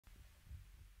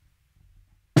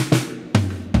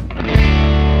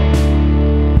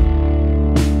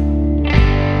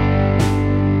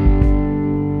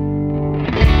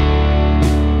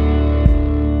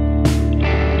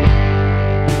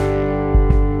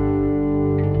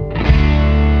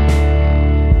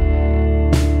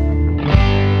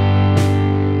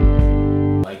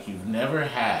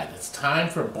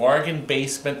for bargain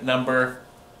basement number.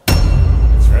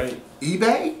 That's right.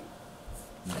 eBay?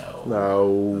 No.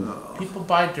 No. People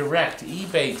buy direct.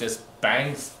 eBay just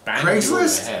bangs you in the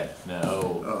Craigslist? head.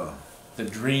 No. The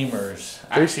Dreamers.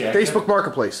 Facebook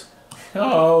Marketplace.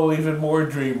 Oh, even more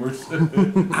Dreamers.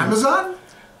 Amazon?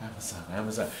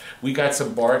 Amazon. We got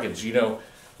some bargains. You know,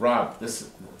 Rob,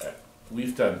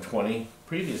 we've done 20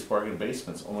 previous bargain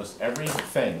basements. Almost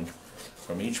everything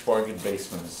from each bargain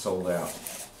basement is sold out.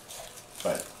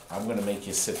 But I'm going to make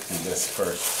you sit through this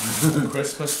first. A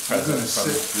Christmas present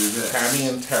from Tammy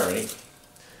and Terry.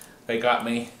 They got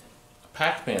me a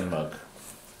Pac-Man mug.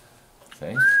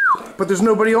 See? But there's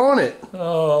nobody on it.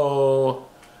 Oh.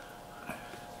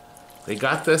 They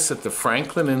got this at the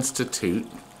Franklin Institute,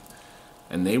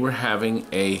 and they were having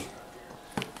a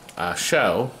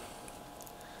show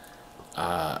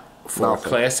for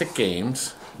classic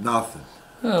games. Nothing.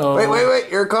 Oh. Wait,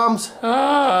 here it comes.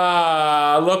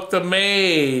 Ah, look, the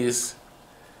maze.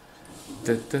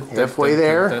 Halfway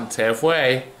there. It's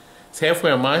halfway. It's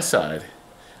halfway on my side.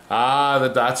 Ah, the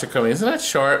dots are coming. Isn't that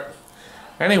sharp?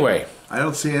 Anyway. I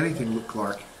don't see anything,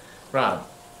 Clark. Rob.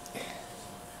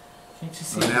 Can't you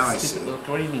see now I see. see. Look,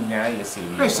 what do you mean now you see?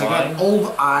 Chris, I got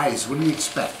old eyes. What do you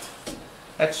expect?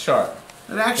 That's sharp.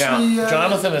 And actually, now,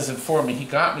 Jonathan has informed me he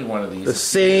got me one of these. The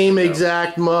same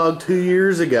exact mug 2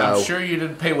 years ago. I'm sure you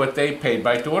didn't pay what they paid.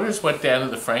 My daughters went down to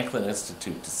the Franklin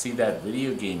Institute to see that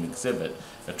video game exhibit,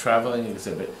 a traveling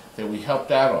exhibit that we helped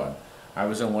out on. I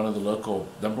was on one of the local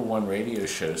 #1 radio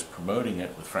shows promoting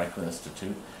it with Franklin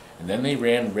Institute, and then they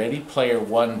ran Ready Player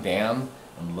One down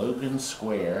in Logan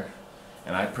Square,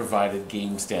 and I provided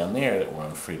games down there that were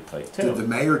on free play too. Did the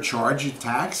mayor charge you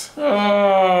tax?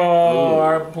 Oh,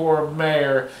 our poor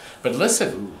mayor. But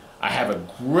listen, I have a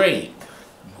great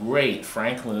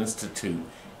Franklin Institute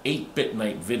 8-bit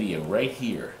night video right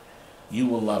here. You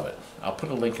will love it. I'll put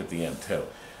a link at the end too.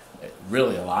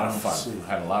 Really a lot of fun.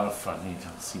 Had a lot of fun. You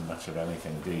don't see much of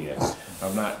anything, do you?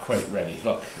 I'm not quite ready.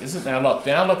 Look,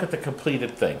 now look at the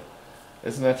completed thing.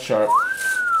 Isn't that sharp?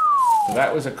 So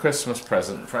that was a Christmas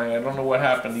present, Frank. I don't know what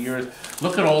happened to yours.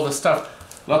 Look at all the stuff.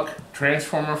 Look,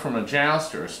 Transformer from a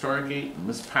Joust or a Stargate,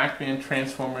 Miss Pac-Man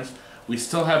Transformers. We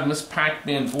still have Miss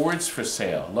Pac-Man boards for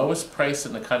sale. Lowest price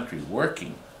in the country,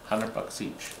 working, $100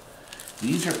 each.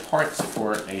 These are parts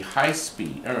for a hot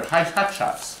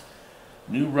shots.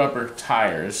 New rubber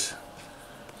tires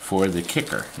for the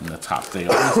kicker in the top. They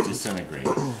always disintegrate.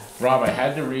 Rob, I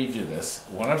had to read you this.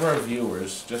 One of our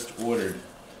viewers just ordered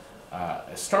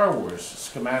a Star Wars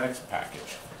schematics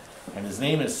package, and his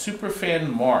name is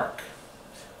Superfan Mark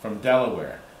from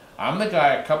Delaware. I'm the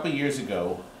guy a couple years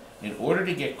ago, in order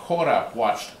to get caught up,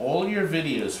 watched all your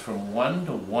videos from 1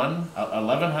 to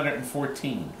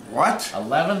 1114. What?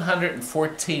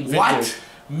 1114 videos. What?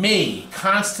 Me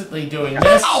constantly doing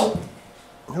this. Ow!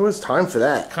 There was time for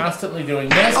that. Constantly doing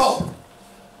this. Oh!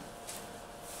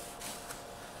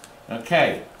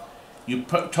 Okay. You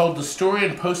told the story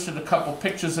and posted a couple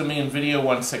pictures of me in video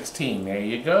 116. There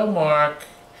you go, Mark.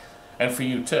 And for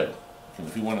you too,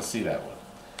 if you want to see that one.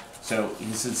 So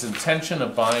it's his intention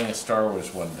of buying a Star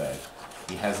Wars one day.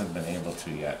 He hasn't been able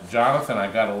to yet. Jonathan,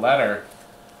 I got a letter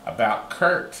about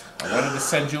Kurt. I wanted to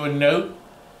send you a note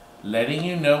letting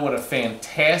you know what a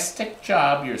fantastic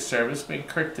job your serviceman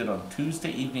Kurt did on Tuesday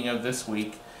evening of this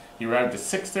week. He arrived at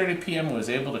 6:30 p.m. and was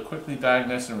able to quickly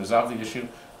diagnose and resolve the issue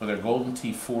with our Golden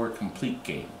T4 complete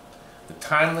game. The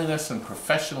timeliness and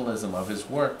professionalism of his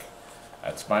work,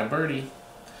 that's my birdie,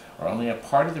 are only a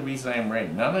part of the reason I am ready.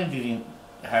 Not only did he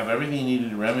have everything he needed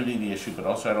to remedy the issue, but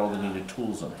also had all the needed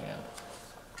tools on hand.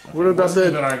 Okay, what about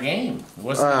even our game? It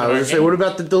wasn't I was going to say, what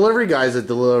about the delivery guys that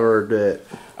delivered it?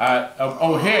 Here,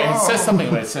 it says something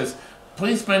about it. It says,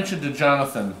 please mention to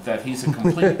Jonathan that he's a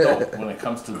complete adult when it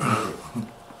comes to delivery.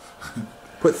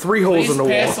 Put 3 holes in the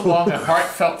wall. Please pass along a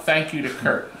heartfelt thank you to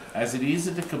Kurt, as it is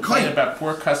easy to complain about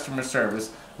poor customer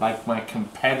service like my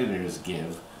competitors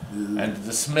give, and to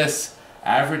dismiss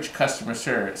average customer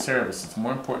service. It's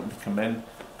more important to commend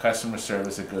customer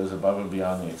service that goes above and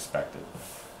beyond the expected.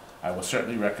 I will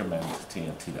certainly recommend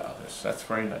TNT to others. That's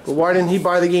very nice. But why didn't he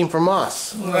buy the game from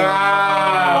us?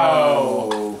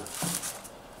 Wow!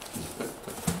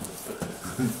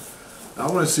 I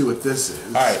want to see what this is.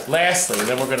 Alright, lastly, and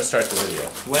then we're going to start the video.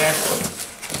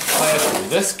 Lastly,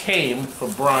 this came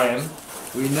from Brian.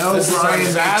 We know This Brian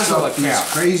is our makes Zazzle up these account.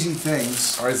 crazy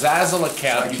things. Our Zazzle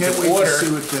account. I You can't can wait order. to see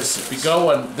what this is. If you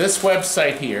go on this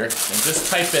website here and just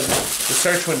type in the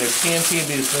search window TNT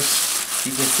Amusements, you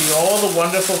can see all the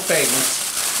wonderful things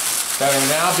that are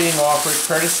now being offered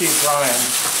courtesy of Brian.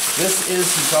 This is,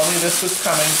 he told me this was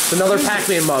coming. It's another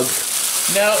Pac-Man mug.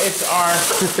 No, it's our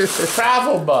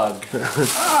travel bug.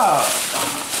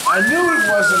 Oh, I knew it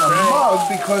wasn't a mug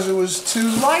because it was too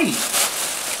light.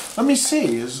 Let me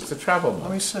see. It's a travel Let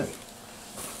bug. me see.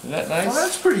 Isn't that nice? Well,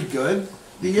 that's pretty good.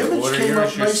 The image Order came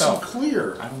yours up nice yourself. and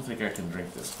clear. I don't think I can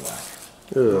drink this black.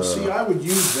 Well, see, I would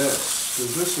use this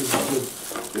because this is good.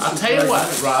 This I'll is tell you very what,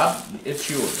 nice. Rob, it's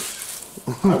yours.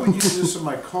 I would use this in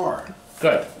my car.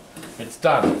 Good. It's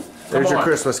done. There's Come your on.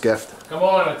 Christmas gift. Come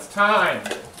on, it's time.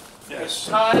 Yes.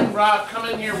 Time, Rob, come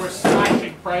in here. We're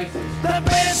slashing prices. The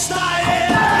best I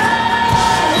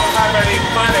don't have any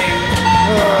money.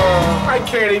 I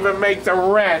can't even make the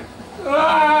rent.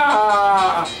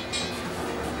 Ah!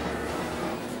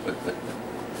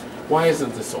 Why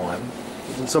isn't this on?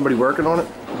 Isn't somebody working on it?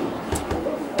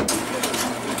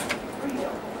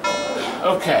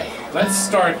 Okay, let's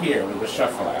start here with the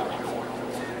shuffle alley.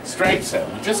 Straight set.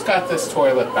 We just got this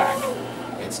toilet back.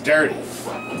 It's dirty.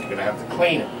 You're gonna have to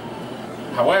clean it.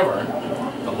 However,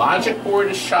 the logic board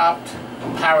is shopped,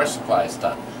 the power supply is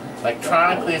done.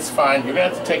 Electronically, it's fine. You're gonna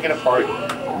have to take it apart.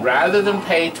 Rather than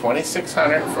pay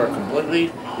 $2,600 for a completely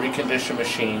reconditioned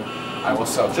machine, I will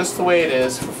sell just the way it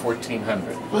is for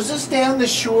 $1,400. Was this down the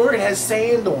shore? It has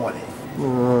sand on it.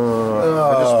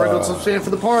 I just sprinkled some sand for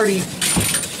the party.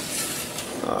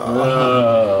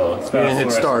 Oh, it's got didn't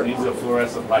hit start. Needs a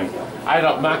fluorescent light.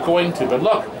 I'm not going to, but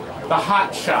look, the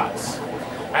hot shots.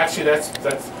 Actually, that's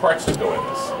the parts that go in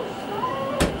this.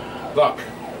 Look,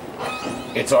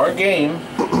 it's our game.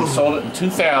 We sold it in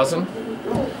 2000.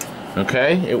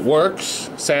 Okay, it works.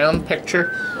 Sound,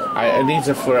 picture. It needs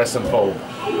a fluorescent bulb.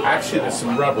 Actually, there's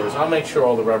some rubbers. I'll make sure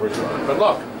all the rubbers are on. But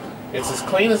look, it's as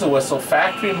clean as a whistle.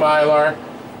 Factory Mylar.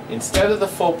 Instead of the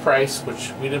full price,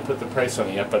 which we didn't put the price on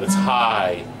it yet, but it's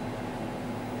high.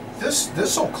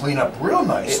 This will clean up real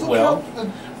nice. It Look will. how-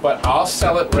 But I'll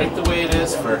sell it right the way it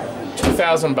is for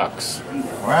 $2,000.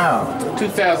 Wow,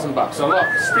 $2,000. So look,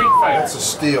 Street Fighter. that's a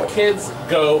steal. Kids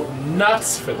go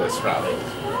nuts for this, Robbie.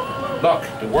 Look,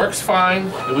 it works fine.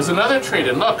 It was another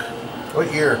trade-in. Look,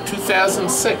 What year?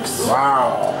 2006.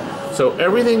 Wow. So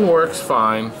everything works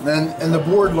fine. And the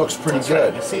board looks pretty That's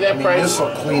good. right. You see that I mean, price? this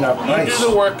will clean up You nice. do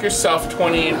the work yourself,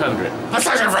 $2,800. That's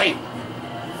not right.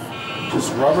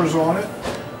 Just rubbers on it.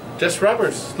 Just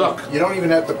rubbers. Look. You don't even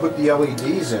have to put the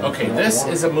LEDs in. Okay, this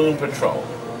is a Moon Patrol.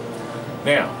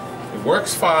 Now, it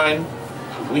works fine.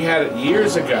 We had it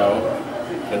years ago.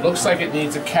 It looks like it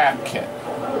needs a cap kit.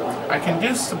 I can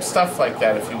do some stuff like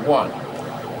that if you want.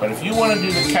 But if you want to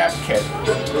do the cap kit,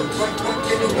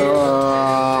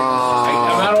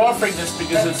 I'm not offering this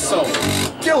because it's sold.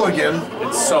 Gilligan.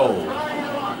 It's sold.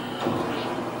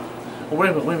 Oh,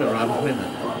 wait a minute, Rob. Wait a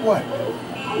minute. What?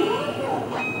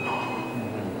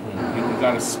 You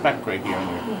got a speck right here on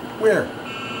your... Where?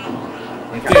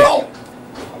 Right there.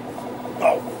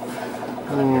 Oh!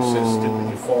 You're so stupid.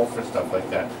 You fall for stuff like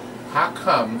that. How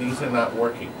come these are not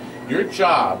working? Your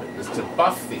job is to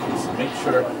buff these and make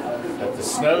sure that the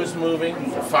snow's moving,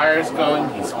 the fire's going,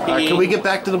 he's peeing. Can we get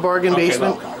back to the bargain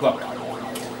basement? Look.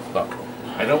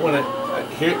 I don't want to...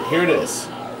 Here it is.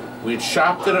 We had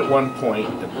shopped it at one point.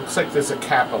 It looks like there's a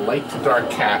cap, a light to dark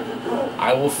cap.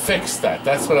 I will fix that.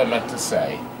 That's what I meant to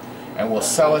say. And we'll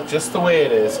sell it just the way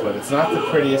it is, but it's not the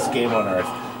prettiest game on earth,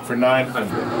 for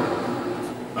 $900.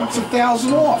 It's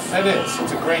 1,000 off. It is.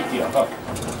 It's a great deal. Look,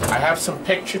 I have some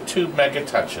picture tube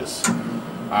MEGATOUCHes.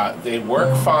 They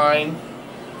work fine.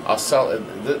 I'll sell it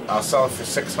for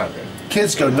 $600.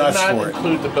 Kids go nuts Do for not it.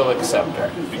 include the bill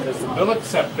acceptor because the bill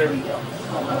acceptor.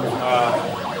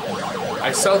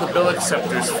 I sell the bill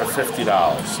acceptors for $50 if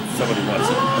somebody wants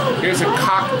it. Here's a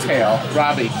cocktail,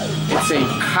 Robbie. It's a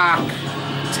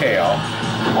cocktail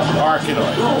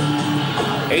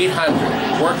ARKANOID.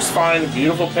 800. Works fine,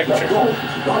 beautiful picture.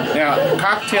 Now,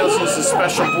 cocktails use a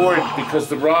special board because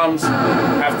the ROMs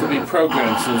have to be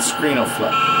programmed so the screen will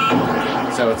flip.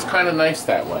 So it's kind of nice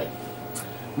that way.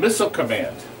 Missile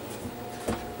Command.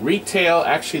 Retail,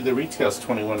 actually the retail's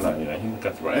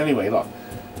 $21.99. Anyway, look.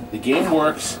 The game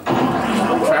works. The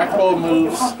trackball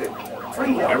moves.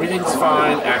 Everything's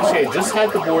fine. Actually, I just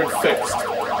had the board fixed.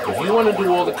 If you want to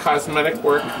do all the cosmetic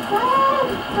work,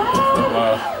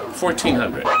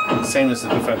 $1,400, same as the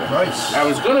Defender. Nice. I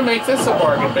was going to make this a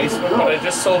bargain basement, but I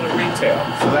just sold it retail,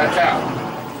 so that's out.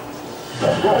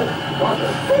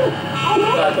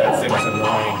 God, that thing's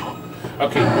annoying.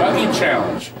 Okay, Buggy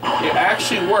Challenge. It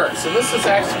actually works, and this is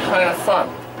actually kind of fun.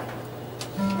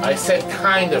 I said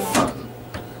kind of fun.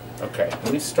 Okay,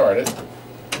 let me start it.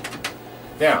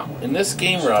 Now, in this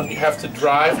game, Rob, you have to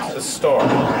drive to the star.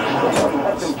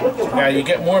 Now, you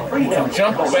get more, you can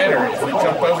jump better if you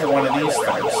jump over one of these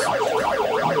things.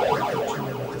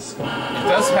 It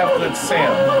does have good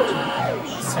sound.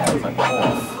 sounds like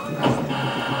off.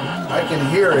 I can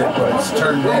hear it, but it's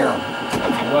turned down.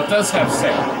 Okay, well, it does have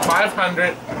sound.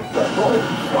 500.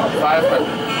 500.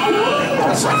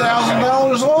 That's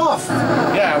 $1,000 off.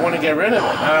 Yeah, I want to get rid of it.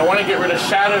 And I want to get rid of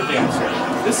Shadow Dancer.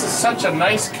 This is such a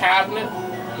nice cabinet.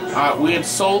 We had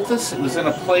sold this. It was in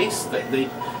a place that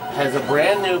has a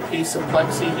brand new piece of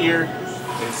plexi here.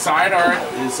 Inside art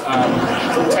is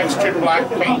textured black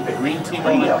paint, the green team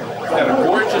on it. It's got a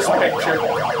gorgeous picture.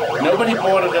 Nobody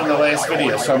bought it in the last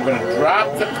video, so I'm going to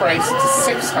drop the price to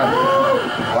 $600.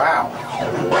 Wow.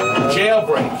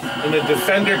 Jailbreak in a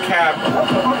Defender cabinet.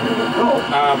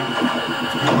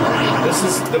 This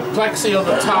is the plexi on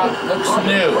the top, looks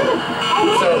new.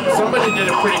 So somebody did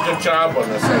a pretty good job on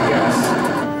this, I guess.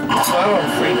 So I'm on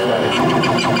free play.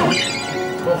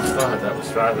 Oh God, that was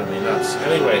driving me nuts.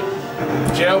 Anyway,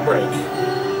 Jailbreak.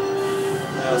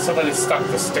 Somebody stuck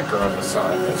the sticker on the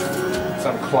side.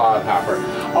 Some clodhopper.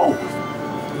 Oh,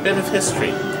 bit of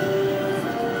history.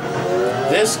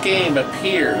 This game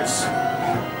appears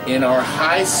in our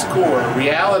high score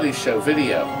reality show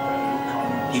video.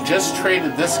 He just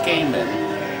traded this game in,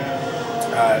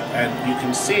 and you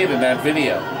can see it in that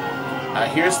video.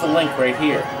 Here's the link right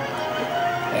here.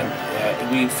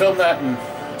 And we filmed that in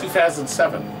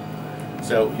 2007,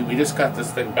 so we just got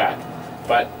this thing back.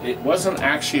 But it wasn't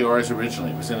actually ours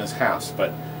originally; it was in his house.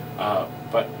 But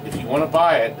if you want to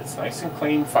buy it, it's nice and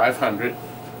clean, 500.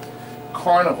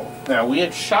 Carnival. Now we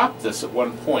had shopped this at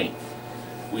one point.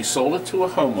 We sold it to a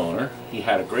homeowner. He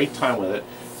had a great time with it.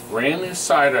 Brand new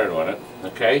side art on it.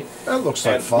 Okay. That looks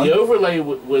like fun. The overlay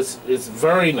is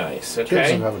very nice. Okay.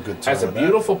 Kids will have a good time. Has a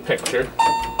beautiful picture.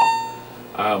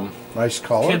 Nice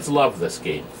color. Kids love this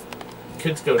game.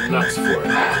 Kids go nuts for it.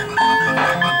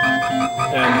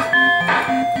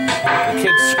 And the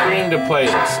kids scream to play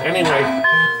this. Anyway,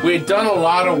 we had done a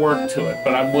lot of work to it,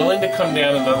 but I'm willing to come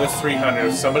down another 300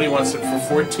 if somebody wants it for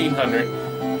 1,400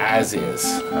 as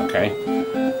is. Okay?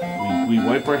 We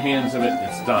wipe our hands of it,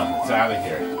 it's done. It's out of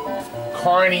here.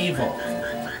 CARN-EVIL.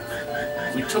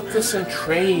 We took this in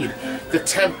trade. The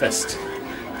Tempest.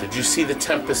 Did you see the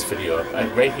Tempest video?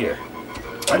 Right here.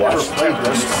 I never played You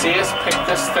this. see us pick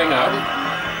this thing up.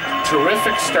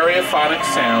 Terrific stereophonic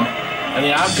sound. And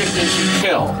the object is you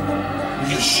kill.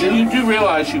 You do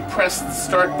realize you press the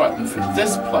start button for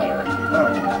this player.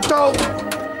 Don't.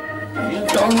 You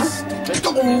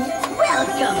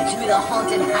Welcome to the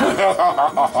haunted house.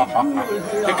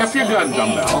 pick up your gun,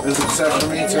 dumbbell. Is it set for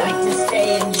me If too? you'd like to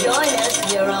stay and join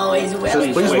us, you're always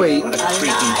welcome. Please wait. What a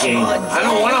freaking game. I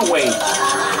don't want to wait.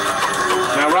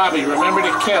 Now, Robbie, remember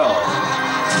to kill.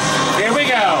 Here we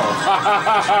go.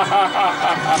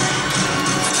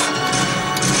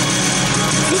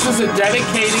 This is a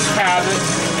dedicated cabinet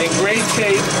in great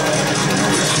shape.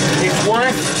 It's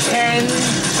worth $10,000.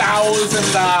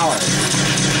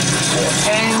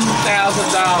 $10,000.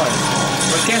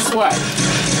 But guess what?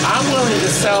 I'm willing to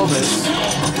sell this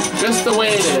just the way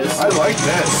it is. I like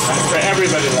this. For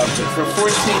everybody loves it. For $1,400.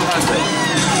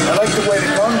 I like the way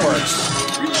the gun works.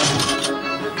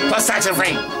 Plus tax and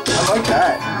free. I like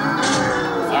that.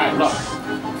 All right, look.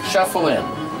 Shuffle in.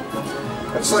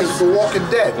 It's like The Walking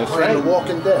Dead. That's Playing right. The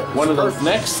Walking Dead. One of the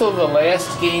next to the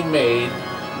last game made.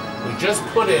 We just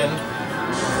put in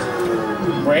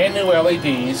brand new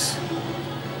LEDs.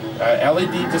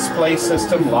 LED display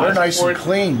system. They're nice and board.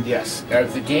 clean. Yes.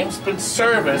 The game's been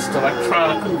serviced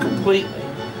electronically completely.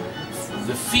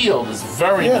 The field is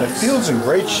very Yeah, nice. the field's in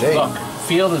great shape. Look,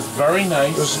 field is very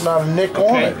nice. There's not a nick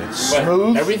on it. It's But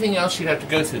smooth. everything else you'd have to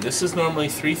go through. This is normally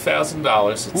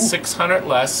 $3,000. It's $600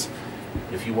 less.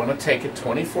 If you want to take it,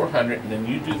 $2,400, and then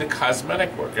you do the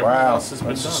cosmetic work. Everything Wow, else has been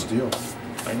that's a done.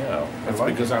 steal. I know. That's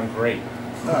like because I'm great.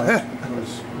 No, it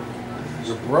was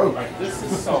broke. Right, this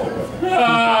is sold.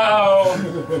 No!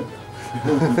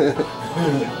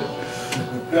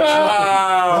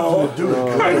 No! Do it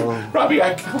good. Robbie,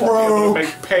 I can't be able to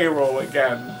make payroll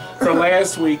again for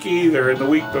last week either, and the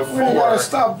week We gotta before.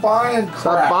 stop buying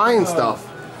crap. Stop buying stuff.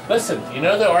 Listen, you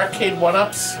know the arcade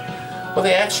one-ups? Well,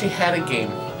 they actually had a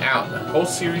game out, a whole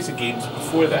series of games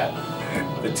before that.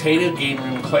 The Tato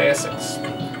GameRoom Classics.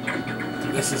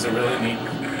 This is a really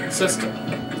neat system.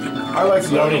 I like It's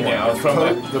the other loading one. now from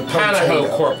the the Panaho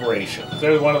Potato. Corporation.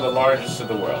 They're one of the largest in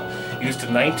the world. Used a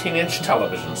 19-inch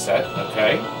television set,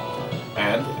 okay?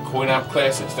 And coin-op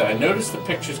classics. Now I noticed the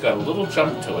picture's got a little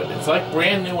jump to it. It's like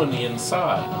brand new on the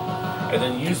inside. And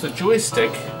then use the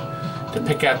joystick to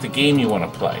pick out the game you want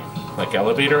to play, like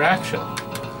elevator action.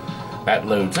 That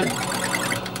loads it.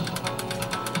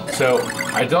 So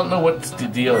I don't know what the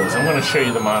deal is. I'm going to show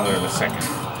you the monitor in a second.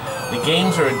 The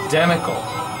games are identical.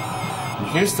 And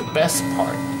here's the best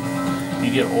part.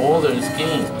 You get all those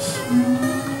games.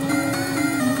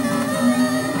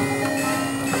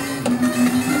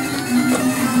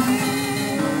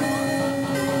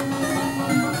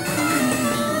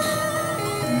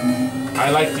 I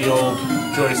like the old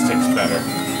joysticks better,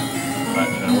 but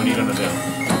you know, what are you gonna do?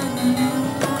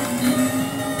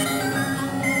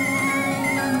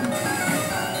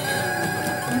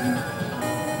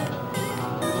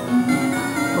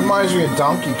 Reminds me of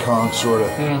Donkey Kong, sort of.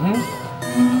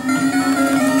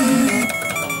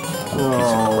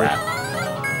 Piece of crap.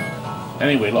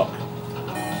 Anyway, look.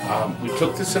 We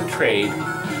took this in trade.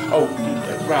 Oh,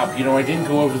 Rob, you know, I didn't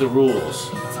go over the rules.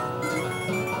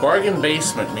 Bargain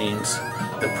basement means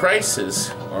the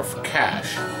prices are for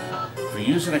cash. If you're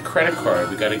using a credit card,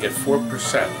 we got to get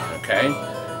 4%, okay?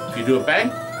 If you do a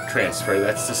bank transfer,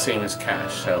 that's the same as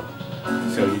cash. So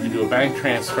you can do a bank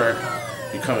transfer,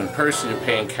 you come in person, you're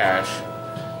paying cash.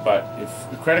 But if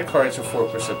the credit cards are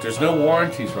 4%, there's no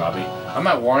warranties, Robbie. I'm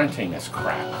not warranting this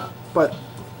crap. But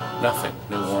Nothing.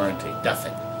 No warranty.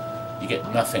 Nothing. You get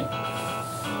nothing.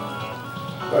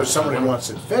 But if somebody wants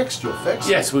it fixed, you'll fix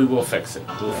it. Yes, we will fix it.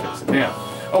 We'll fix it. Now,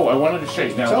 oh, I wanted to show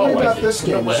you. Now, Tell me about I this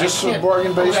game. Is this a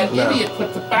bargain basement? That idiot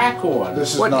put the back on.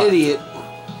 This is what not. idiot?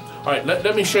 All right,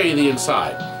 let me show you the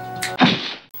inside.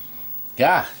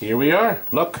 Yeah, here we are.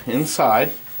 Look,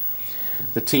 inside.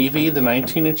 The TV, the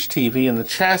 19-inch TV, and the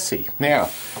chassis. Now,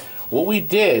 what we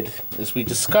did is we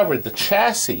discovered the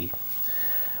chassis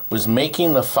was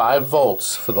making the 5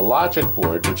 volts for the logic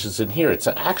board, which is in here. It's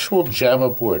an actual JAMA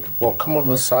board. Well, come on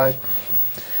this side.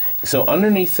 So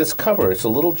underneath this cover, it's a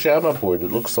little JAMA board.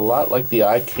 It looks a lot like the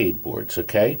arcade boards,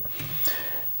 okay?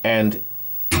 And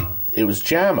it was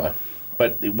JAMA,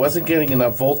 but it wasn't getting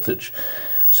enough voltage.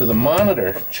 So the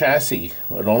monitor chassis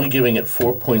was only giving it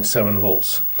 4.7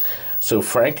 volts. So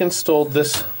Frank installed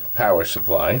this power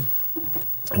supply.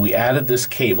 We added this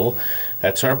cable.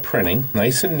 That's our printing.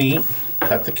 Nice and neat.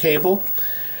 Cut the cable.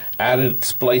 Added,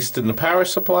 spliced in the power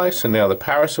supply. So now the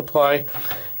power supply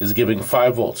is giving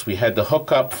 5 volts. We had to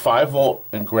hook up 5 volt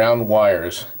and ground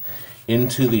wires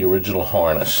into the original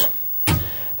harness.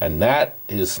 And that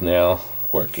is now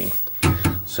working.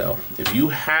 So if you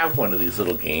have one of these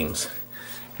little games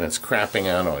and it's crapping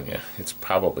out on you, it's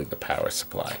probably the power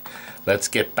supply. Let's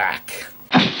get back.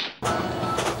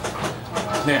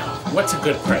 Now, what's a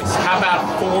good price? How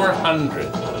about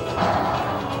 $400?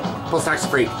 Plus tax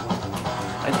free.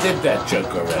 I did that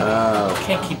joke already. I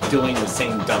can't keep doing the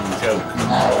same dumb joke.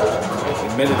 I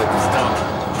admitted it was dumb.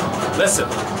 Listen,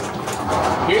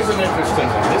 here's an interesting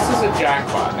one. This is a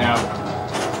JACKBOT. Now,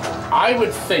 I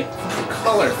would think the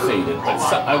color faded, but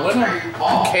I went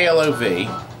on KLAX,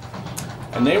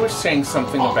 and they were saying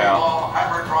something about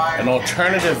an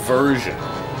alternative version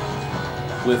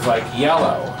with like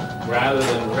yellow rather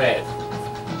than red.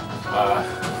 I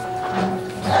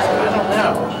don't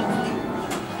know.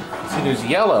 See, there's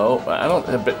yellow, but I don't.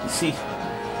 But see,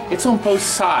 it's on both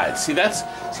sides. See,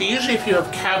 usually if you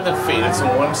have cabinet fade, it's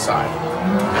on one side.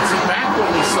 And see, back when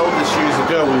we sold this years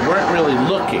ago, we weren't really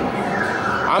looking.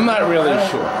 I'm not really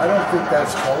sure. I don't think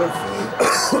that's color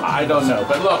fade. I don't know,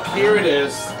 but look, here it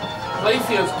is.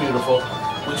 Playfield's beautiful.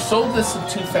 We sold this in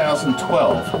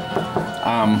 2012,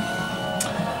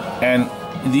 and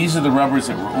these are the rubbers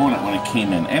that were on it when it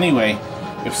came in. Anyway,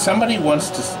 if somebody wants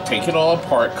to take it all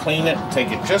apart, clean it,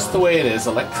 take it just the way it is,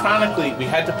 electronically, we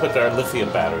had to put our lithium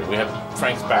battery. We have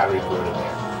Frank's battery board in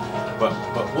there. But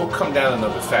we'll come down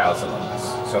another 1,000 on this.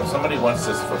 So if somebody wants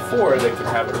this for 4, they could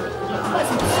have it. I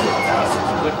think 4,000 is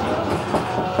a good deal.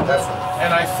 Definitely.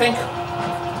 And I think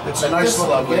It's a nice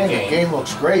little game. The game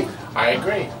looks great. I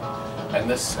agree. And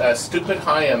this stupid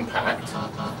high impact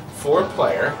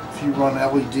 4-player. If you run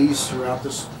LEDs throughout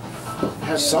this, it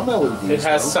has some LEDs. It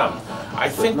has though. some. I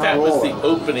think not that was all. the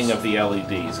opening of the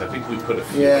LEDs. I think we put a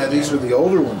few. Yeah, in these there. are the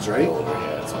older ones, right? Older,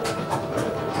 yeah, it's older.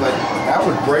 But that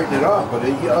would brighten it up. But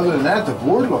other than that, the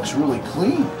board looks really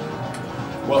clean.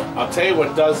 Well, I'll tell you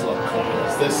what does look clean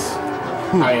is this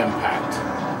high impact.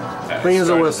 that I Clean as a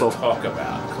started whistle. to talk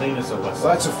about. Clean as a whistle.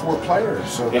 Well, that's a 4-player,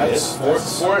 so It that's,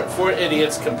 is. Four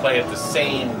idiots can play at the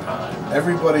same time.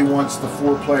 everybody wants the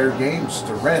 4-player games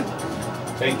to rent.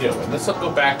 They do. And this will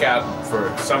go back out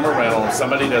for summer rental if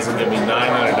somebody doesn't give me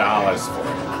 $900 for it.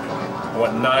 I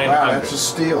want $900. Wow, that's a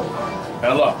steal.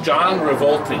 Now look, John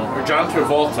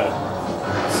Travolta,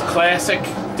 classic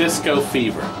disco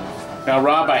fever. Now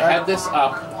Rob, I had this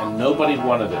up and nobody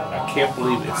wanted it. I can't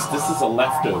believe it. This is a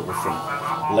leftover from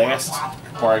last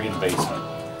bargain basement.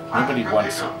 Nobody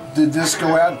wants it. Did this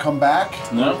go out and come back?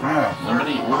 No, No.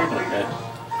 nobody ordered it.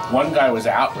 One guy was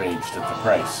outraged at the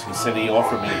price. He said he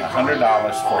offered me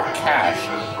 $100 for cash,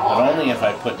 but only if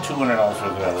I put $200 worth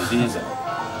of LEDs in it.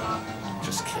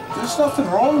 just kidding. There's nothing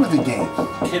wrong with the game.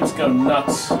 Kids go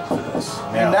nuts for this.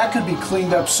 Now, And that could be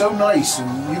cleaned up so nice,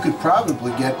 and you could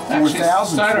probably get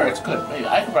 4,000 for for it's it. good. Maybe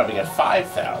I could probably get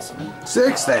 5,000.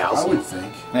 6,000. I would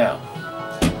think. Now,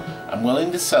 I'm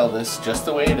willing to sell this just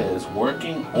the way it is.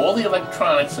 Working, all the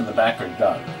electronics in the back are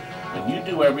done. When you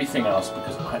do everything else,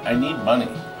 because I need money,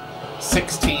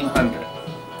 $1,600.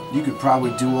 You could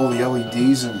probably do all the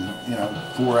LEDs in,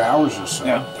 4 hours or so.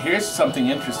 Now, here's something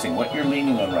interesting. What you're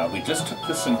leaning on, Rob, we just took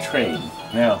this in trade.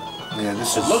 Now, Yeah,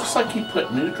 this it is. looks like you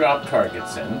put new drop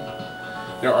targets in.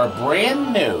 There are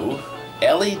brand new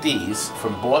LEDs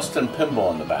from Boston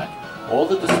Pinball in the back. All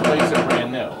the displays are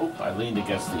brand new. Oop, I leaned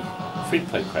against the free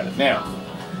play credit. Now,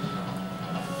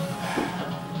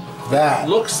 that.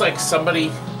 looks like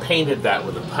somebody painted that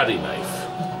with a putty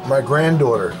knife. My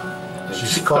granddaughter.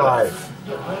 She's 5.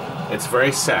 It's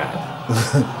very sad.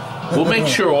 We'll make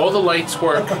sure all the lights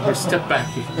work. Here, step back.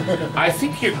 I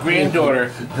think your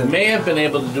granddaughter may have been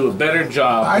able to do a better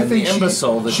job I than think the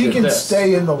imbecile that she did can this.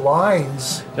 stay in the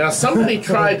lines. Now, somebody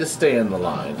tried to stay in the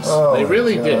lines. Oh, they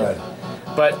really God. did.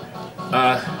 But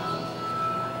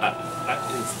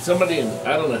somebody,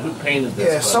 I don't know who painted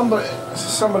this. Yeah, but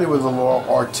somebody with a little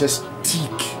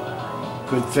artistique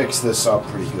could fix this up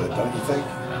pretty good, don't you think?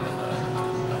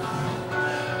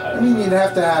 I mean, you'd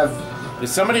have to have. If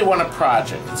somebody want a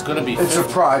project, it's going to be. It's a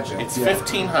project. It's yeah.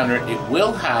 $1,500. It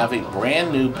will have a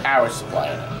brand new power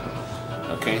supply in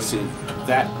it. Okay, so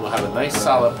that will have a nice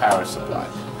solid power supply.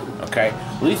 Okay,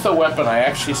 Lethal Weapon I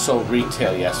actually sold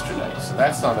retail yesterday, so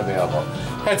that's not available.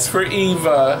 That's for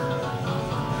Eva.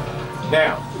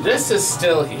 Now, this is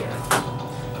still here.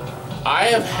 I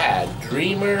have had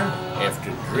dreamer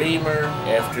after dreamer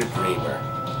after dreamer.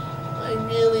 I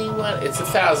really want. It's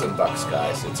 $1,000,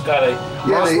 guys. It's got a.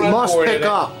 Yeah, they must board in pick it.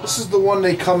 up. This is the one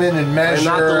they come in and measure,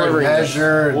 not delivering and it.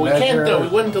 measure, and Well, we measure. can't do. We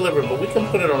wouldn't deliver it, but we can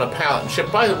put it on a pallet and ship.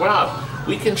 By the way, Rob,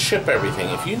 we can ship everything.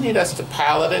 If you need us to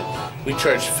pallet it, we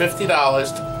charge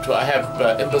 $50 to have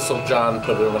imbecile John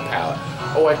put it on a pallet.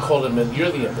 Oh, I called him in.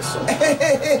 You're the imbecile.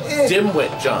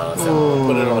 Dimwit Jonathan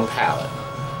put it on a pallet.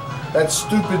 That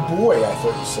stupid boy, I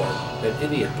thought you said. That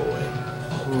idiot boy.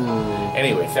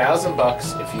 Anyway,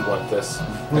 $1,000 if you want this.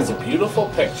 It's a beautiful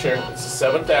picture. It's a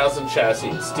 7,000 chassis.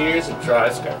 It steers, it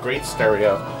drives, it's got great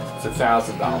stereo. It's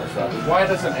 $1,000, Robbie. Why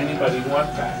doesn't anybody want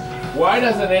that? Why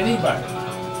doesn't anybody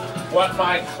want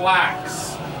my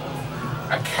KLAX?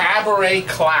 A Cabaret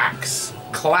KLAX.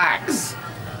 KLAX.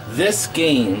 This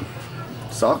game.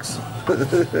 Sucks.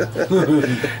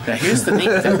 Now here's the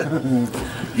neat thing.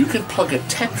 You can plug a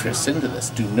Tetris into this.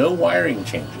 Do no wiring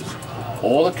changes.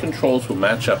 All the controls will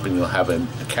match up and you'll have a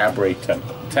Cabaret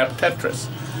Tetris.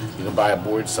 You can buy a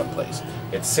board someplace.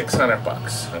 It's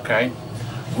 $600, okay?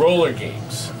 Roller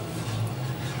games.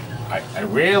 I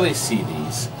rarely see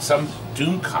these. Some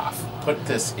Doomkopf put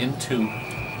this into,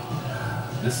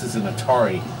 this is an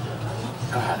Atari,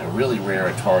 God, a really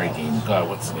rare Atari game. God,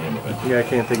 what's the name of it? Yeah, I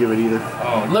can't think of it either.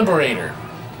 Oh, Liberator.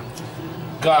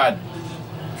 God,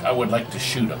 I would like to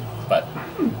shoot him. But,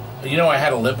 you know, I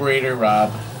had a Liberator,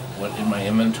 Rob, in my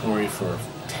inventory for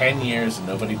 10 years and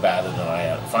nobody batted an eye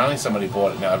out. Finally somebody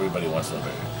bought it, now everybody wants a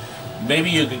Liberator. Maybe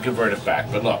you could convert it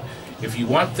back, but look, if you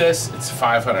want this, it's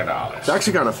 $500. It's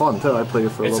actually kind of fun, too. I played it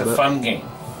for a little bit. It's a fun game.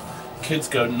 Kids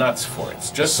go nuts for it.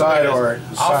 It's just Side the way it art- is.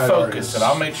 I'll side art focus is- it.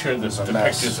 I'll make sure that is a the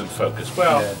mess. picture's in focus.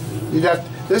 Well, Yeah. You'd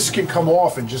have, this can come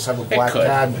off and just have a black could.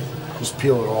 cabinet. Just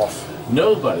peel it off.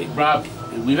 nobody. Rob,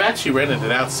 we've actually rented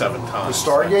it out 7 times.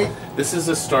 The Stargate? This is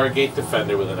a Stargate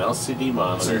Defender with an LCD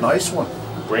monitor. It's a nice one.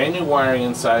 Brand new wiring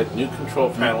inside, new control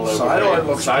panel over Side art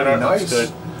looks Side pretty art nice.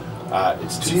 looks good.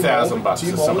 It's $2,000 if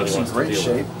T-Mobile somebody looks in wants to great deal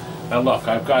shape. with it. Now look,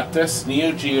 I've got this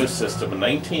Neo Geo system, a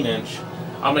 19-inch.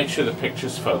 I'll make sure the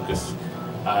picture's focused.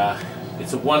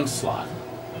 It's a 1 slot,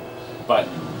 but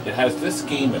it has this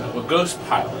game in it with Ghost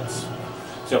Pilots.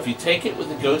 So if you take it with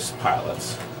the Ghost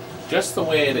Pilots, just the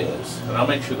way it is, and I'll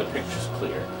make sure the picture's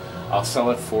clear, I'll sell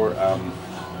it for,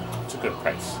 it's a good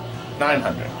price,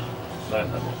 $900.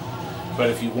 But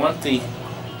if you want the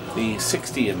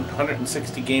 60 and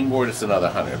 160 game board, it's another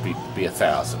 100. It'd be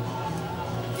 $1,000.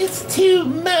 It's too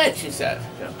much, he said.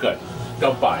 Yeah, good.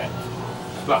 Don't buy it.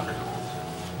 Look,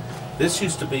 this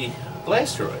used to be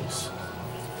Blasteroids.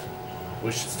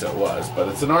 Wish it still was, but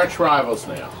it's an arch rivals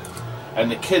now. And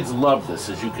the kids love this,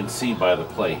 as you can see by the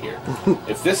play here.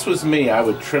 If this was me, I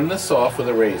would trim this off with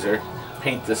a razor,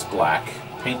 paint this black,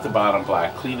 paint the bottom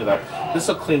black, clean it up. This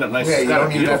will clean up nice. Yeah, It's you got a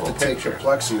don't even have to beautiful take the picture.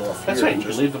 plexi off That's here. right, you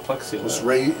can leave the plexi Just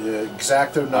alone.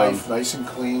 X-Acto knife, nice and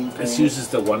clean. This paint. uses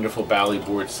the wonderful Bally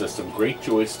board system, great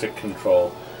joystick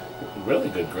control, really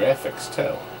good graphics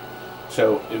too.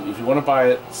 So if you want to buy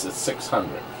it, it's at $600.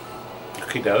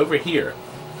 Okay, now over here,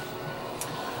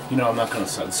 you know, I'm not going to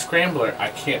say the Scrambler. I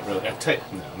can't really. No,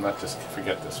 I'm not just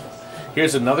forget this one.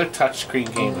 Here's another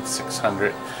touchscreen game at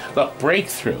 600. Look,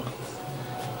 Breakthrough.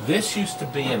 This used to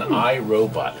be an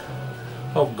iRobot.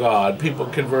 Oh God, people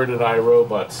converted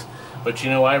iRobots. But you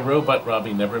know, iRobot,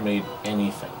 Robbie, never made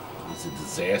anything. It was a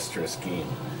disastrous game.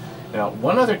 Now,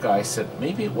 one other guy said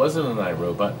maybe it wasn't an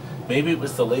iRobot. Maybe it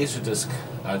was the Laserdisc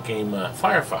game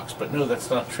Firefox. But no, that's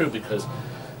not true because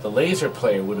the laser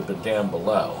player would have been down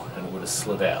below and it would have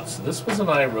slid out. So this was an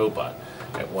iRobot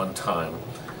at one time.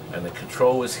 And the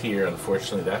control was here.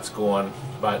 Unfortunately, that's gone.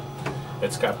 But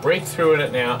it's got Breakthrough in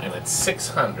it now, and it's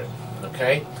 600.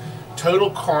 Okay? Total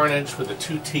carnage with the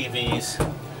 2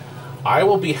 TVs. I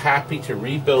will be happy to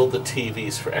rebuild the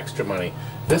TVs for extra money.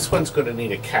 This one's going to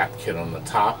need a cap kit on the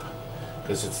top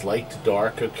because it's light to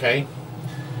dark, okay?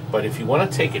 But if you want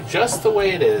to take it just the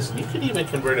way it is, and you can even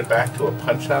convert it back to a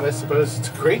Punch-Out, I suppose. It's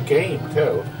a great game,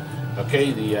 too. Okay,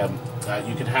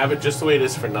 you can have it just the way it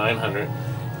is for 900.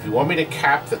 If you want me to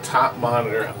cap the top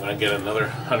monitor, I'm going to get another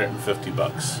 150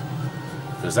 bucks.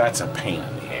 Because that's a pain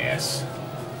in the ass.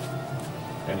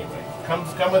 Anyway, come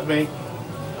with me.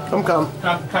 Come. Come.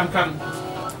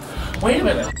 Wait a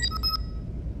minute.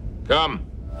 Come.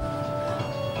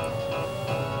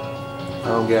 I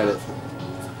don't get it.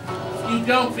 You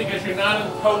don't because you're not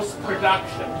in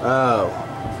post-production. Oh.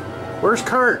 Where's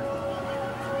Kurt?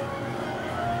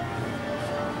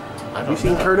 You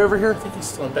seen Kurt over here? I think he's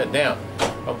still in bed now.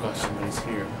 Oh gosh, somebody's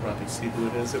here. Robbie, see who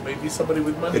it is. It may be somebody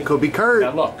with money. It could be Kurt.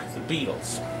 Now look, the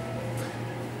Beatles.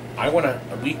 I want to.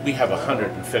 We have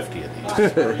 150 of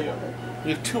these.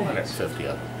 We have 250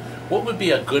 of them. What would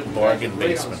be a good bargain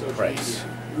basement price?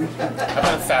 How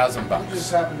about $1,000 bucks? I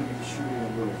just happened to be shooting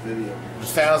a little video.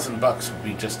 $1,000 would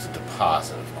be just a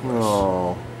deposit, of course.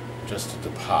 Oh. Just a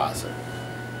deposit.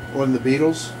 On the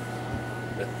Beatles?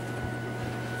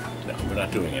 No, we're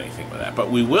not doing anything with that.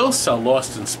 But we will sell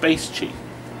Lost in Space cheap.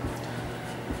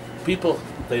 People,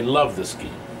 they love this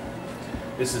game.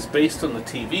 This is based on the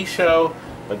TV show,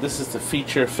 but this is the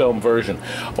feature film version.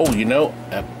 Oh, you know,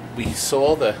 we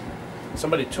saw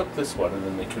somebody took this one and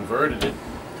then they converted it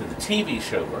to the TV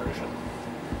show version.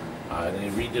 And they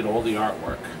redid all the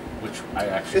artwork, which I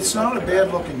actually... It's not a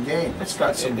bad-looking game. It's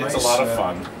got it's a lot of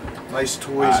fun. Nice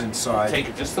toys inside. Take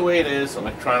it just the way it is.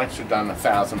 Electronics are done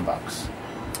 $1,000 bucks.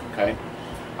 Okay,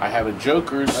 I have a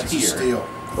Joker's That's here. A steal.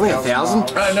 Only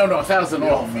 1,000? No, 1,000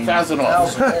 off. 1,000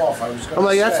 off. 1,000 off. I was going I'm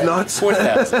like, that's nuts.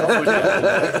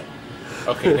 4,000.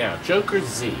 Okay, now Joker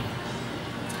Z.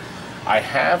 I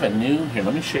have a new. Here,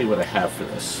 let me show you what I have for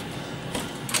this.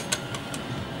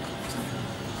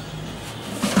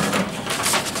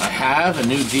 I have a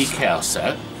new decal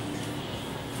set.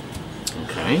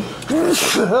 Okay.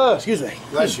 Excuse me.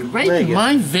 Bless you. Right in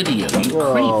my video, you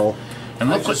Oh. creep. And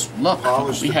look, look,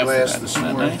 polished we the have glass that. this Isn't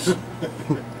that morning. nice?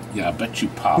 Yeah, I bet you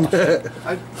polished it.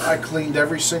 I cleaned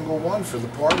every single one for the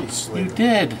party You sleep.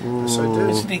 did. Yes, I did.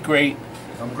 Isn't he great?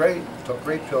 I'm great. Took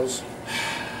great pills.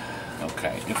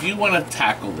 Okay, if you want to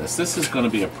tackle this is going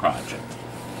to be a project.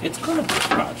 It's going to be a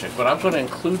project, but I'm going to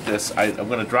include this. I'm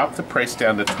going to drop the price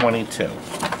down to 22.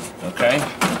 Okay?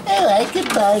 Oh, I could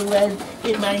buy one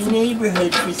in my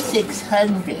neighborhood for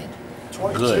 600.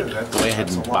 22. Good. That's, Go ahead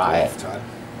that's and a lot buy off, it. Todd.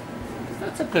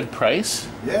 That's a good price.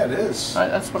 Yeah, it is.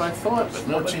 That's what I thought, but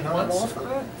nobody 1400 wants. off of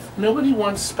that? Nobody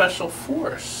wants Special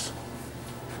Force.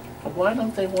 Why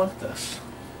don't they want this?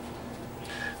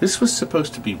 This was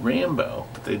supposed to be Rambo,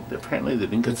 but apparently they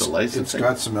didn't get the licensing. It's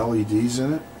got some LEDs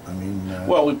in it. I mean...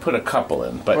 well, we put a couple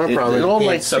in, but Well, it probably all can't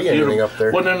lights up see anything beautiful. up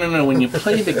there. Well, no. When you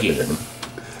play the game, you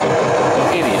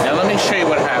idiot. Now let me show you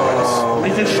what happens. Let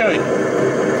me just show you.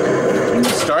 When you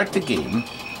start the game,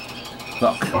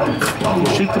 look, you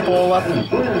shoot the ball up,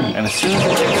 and as soon as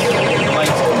it hits the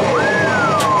lights come on.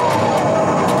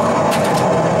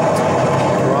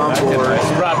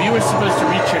 Rob, you were supposed to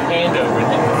reach your hand over and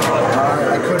hit the front.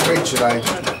 I couldn't reach it.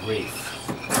 Good grief.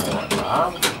 Come on,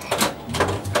 Rob.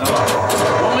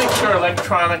 We'll make sure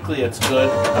electronically it's good,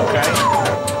 okay?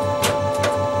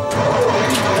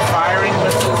 The firing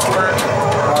missiles work.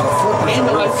 The And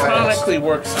flippers are real electronically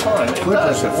works fine. It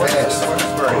Flippers does. It are works, fast. it works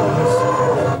very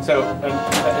nice. So,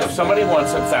 if somebody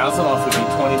wants 1,000 off, it'd be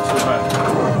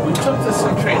 2,200. We took this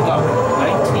in trade lock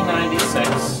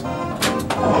 1996.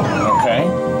 Okay?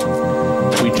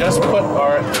 We just put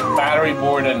our battery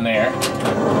board in there.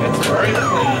 It's very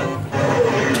clean.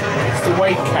 It's the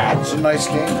white cat. It's a nice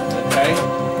game. Okay?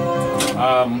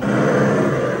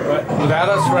 But without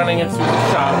us running it through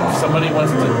the shop, if somebody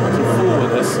wants to fool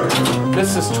with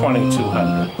this is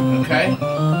 2,200. Okay?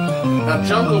 Now,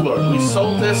 Jungle Lord, we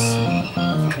sold this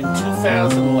in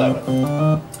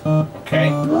 2011. Okay?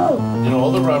 You know,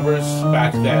 all the rubbers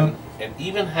back then, and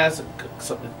even has it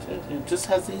just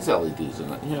has these LEDs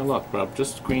in it. Here, look, Rob,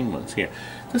 just green ones here.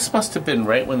 This must have been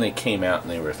right when they came out,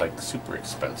 and they were like super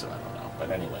expensive. I don't know,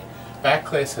 but anyway, back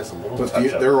glass has a little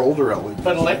touch up. They're older LEDs.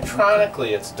 But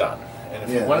electronically, it's done. And if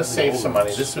you want to save some money,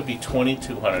 ones. this would be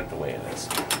 $2,200 the way it is.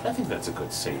 I think that's a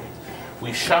good saving.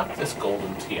 We shopped this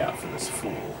golden tea out for this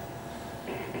fool.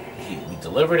 We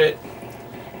delivered it.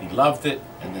 He loved it,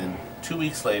 and then 2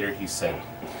 weeks later, he said,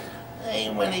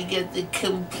 I want to get the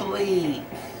complete.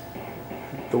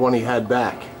 The one he had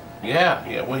back.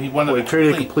 Yeah. Well, he wanted Well, he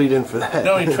traded complete in for that.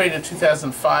 No, he traded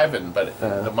 2005 in, but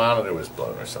the monitor was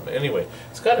blown or something. Anyway,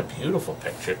 it's got a beautiful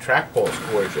picture. Trackball's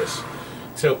gorgeous.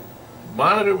 So,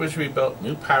 monitor was rebuilt,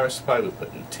 new power supply. We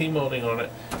put new T-molding on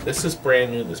it. This is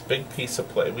brand new. This big piece of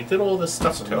play. We did all this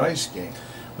stuff to it. It's a nice game.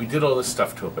 We did all this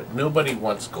stuff to it, but nobody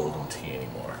wants golden tea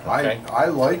anymore. Okay? I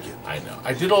like it. I know.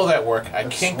 I did all that work. I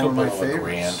That's can't one go of my below $1,000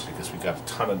 favorites. because we got a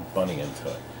ton of money into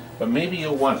it. But maybe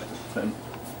you'll want it. And,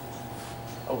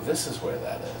 oh, this is where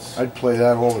that is. I'd play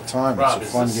that all the time. Rob, it's a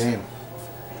is fun this- game.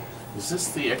 Is this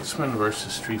the X-Men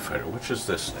versus Street Fighter? Which is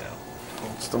this now?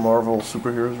 It's the Marvel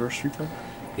Superheroes vs. Street Fighter.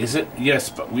 Is it? Yes,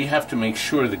 but we have to make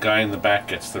sure the guy in the back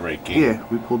gets the right game. Yeah,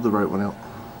 we pulled the right one out.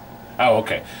 Oh,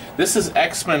 okay. This is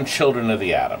X-Men Children of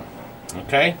the Atom.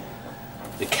 Okay?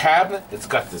 The cabinet, it's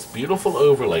got this beautiful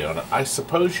overlay on it. I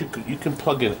suppose you can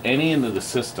plug in any into the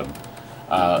system.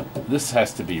 This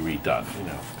has to be redone, you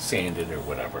know, sanded or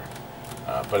whatever.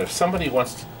 But if somebody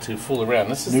wants to fool around,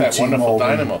 this is New that wonderful T-molding.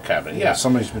 Dynamo cabinet. Yeah,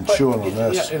 somebody's been chewing on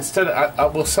this. Yeah, instead,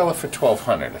 we'll sell it for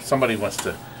 $1,200 if somebody wants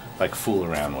to like fool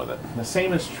around with it. And the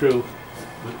same is true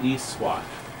with E-SWAT.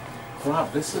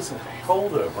 Rob, this is a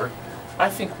holdover. I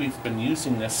think we've been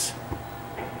using this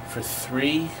for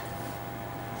 3.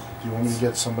 Do you want me to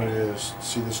get somebody to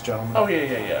see this gentleman? Oh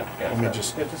yeah. Let me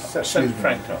just- send excuse me.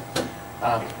 Frank to him.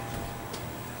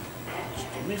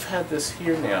 We've had this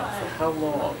here now for how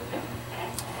long?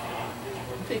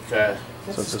 I think this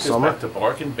Since the goes summer? back to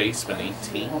bargain basement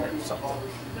 18 or something.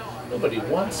 Nobody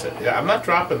wants it. Yeah, I'm not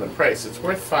dropping the price. It's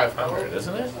worth $500,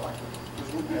 isn't it?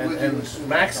 And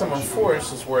maximum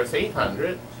force is worth $800.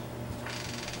 I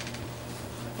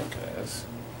think it is.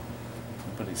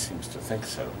 Nobody seems to think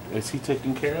so. Is he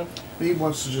taken care of? He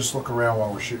wants to just look around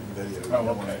while we're shooting video. You Oh,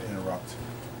 don't want okay. to interrupt.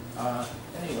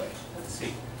 Anyway, let's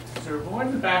see. Is there more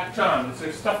in the back, John? Is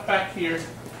there stuff back here?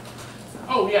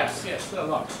 Oh, yes. No,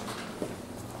 look.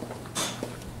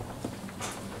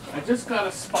 I just got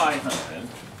a spy hunt in.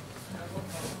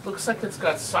 Looks like it's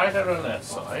got side out on that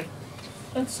side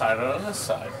and side out on this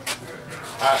side.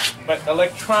 But In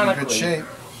electronically, good shape.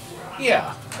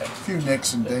 yeah. A few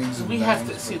nicks and dings. And We have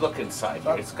to bangs. see. Look inside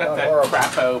here. It's got Not that horrible.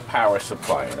 crapo power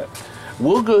supply in it.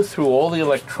 We'll go through all the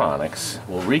electronics.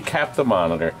 We'll recap the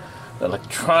monitor.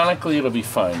 Electronically, it'll be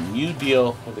fine. You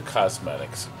deal with the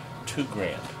cosmetics.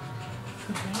 $2,000.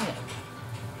 $2,000.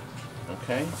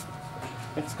 Okay.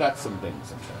 It's got some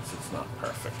dings in this. It's not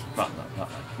perfect. Not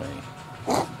like me.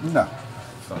 No.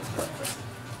 It's not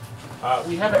perfect.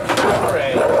 We have a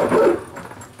Cabaret.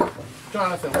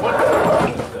 Jonathan, what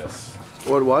is this?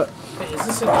 What? Hey, is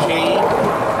this a jade?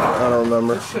 I don't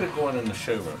remember. This should have gone in the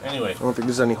showroom. Anyway. I don't think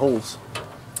there's any holes.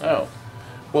 Oh.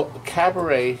 Well,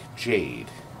 Cabaret Jade.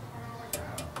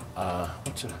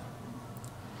 What's it?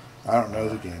 I don't know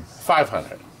the game.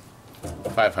 500.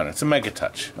 500. It's a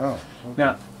MEGATOUCH. Oh.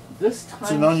 Now, this time.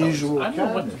 It's an unusual I don't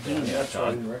know what to cabinet. do now,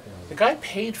 John. The guy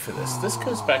paid for this. This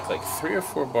goes back like 3 or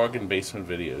 4 bargain basement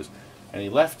videos, and he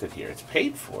left it here. It's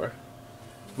paid for.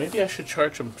 Maybe I should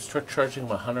start charging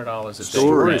him $100 a day.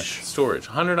 Storage. Storage.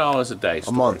 $100 a day. A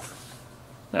storage. month.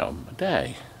 No, a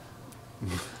day.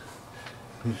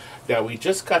 Now we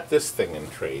just got this thing in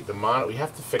trade. The monitor. We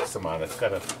have to fix the monitor. It's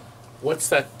got a. What's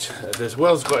that? There's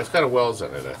Wells. It's got a Wells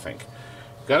in it, I think.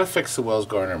 Got to fix the Wells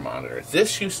Garner monitor.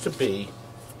 This used to be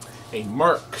a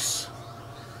Mercs.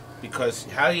 Because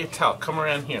how do you tell? Come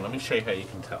around here. Let me show you how you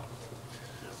can tell.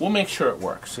 We'll make sure it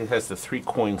works. It has the 3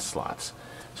 coin slots.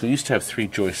 So it used to have 3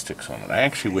 joysticks on it. I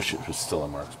actually wish it was still a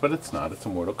Mercs, but it's not. It's a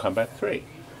Mortal Kombat 3.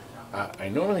 I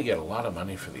normally get a lot of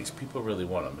money for these. People really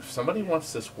want them. If somebody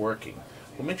wants this working,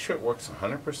 we'll make sure it works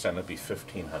 100%. It'll be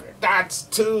 $1,500. That's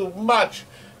too much.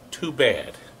 Too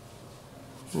bad.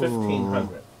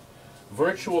 $1,500.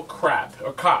 Virtual crap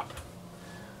or cop.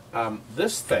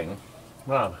 This thing,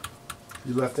 Rob.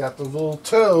 You left out the little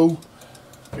 2.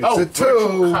 It's Oh, a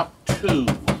Virtual 2. Cop 2.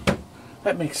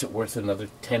 That makes it worth another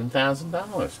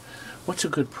 $10,000. What's a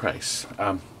good price?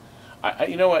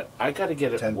 You know what? I got to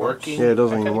get it 10 bucks. working. Yeah, it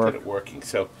doesn't I even gotta work. get it working.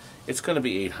 So it's going to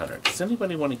be $800. Does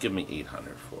anybody want to give me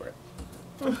 $800 for it?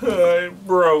 I'm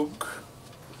broke.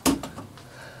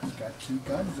 Got two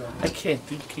guns on I can't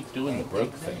keep doing the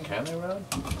broke thing, can I, Ron?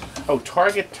 Oh,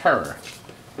 Target Terror.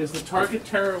 Is the Target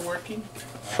Terror working?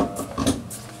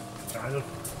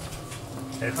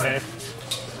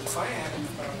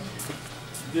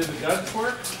 Do the guns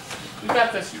work? We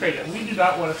got this straight, and we do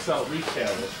not want to sell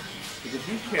retailers because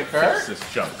you can't fix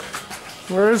this junk.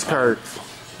 Where is Kurt?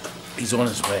 He's on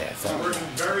his way, I think. Working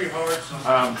very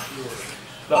hard.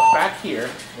 Look, back here,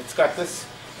 it's got this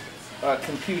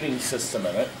computing system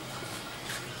in it.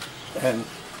 And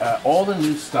all the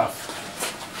new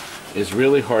stuff is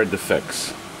really hard to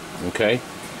fix. Okay?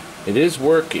 It is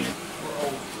working.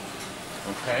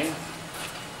 Okay?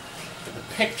 But the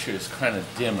picture's kind of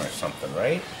dim or something,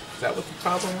 right? Is that what the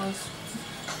problem was?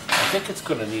 I think it's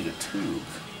going to need a tube.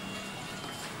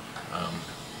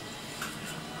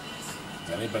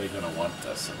 Is anybody going to want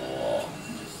this at all?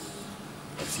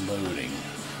 It's loading.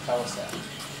 Telesat.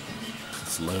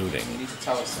 It's loading. You need a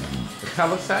Telesat. A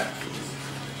Telesat?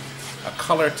 A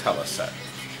color Telesat.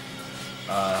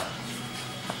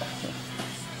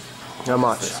 How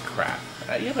much? This crap.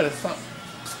 Yeah, but it's not.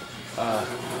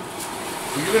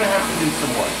 You're gonna have to do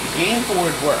some more. The game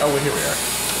board work. Oh, here we are.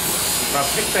 Now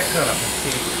pick that gun up and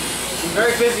see. He's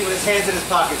very busy with his hands in his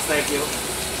pockets, thank you.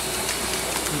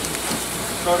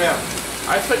 Throw down.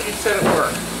 I thought you said it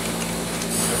worked.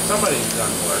 If somebody's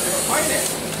done work. Find it.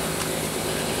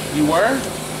 You were?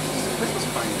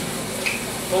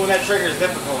 Oh, that trigger is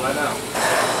difficult, I know.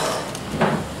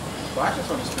 Flash this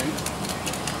on the screen.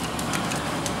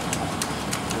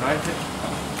 Did I hit?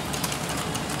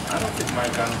 I don't think my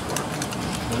guns work.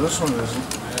 Well, this one isn't.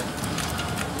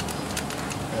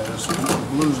 Yeah, this one,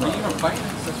 blue's Are you not. even fighting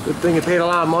this? Good thing you paid a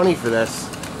lot of money for this.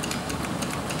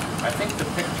 I think the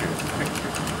picture is the picture.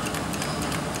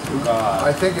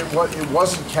 I think it wasn't Well,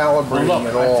 calibrating look,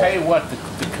 at I all. tell you what, the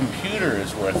computer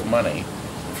is worth money.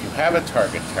 If you have a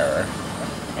Target Terror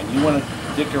and you want to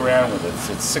dig around with it,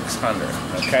 it's $600,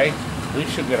 okay? At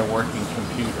least you'll get a working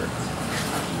computer.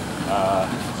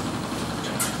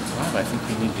 Rob, I think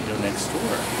we need to go next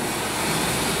door.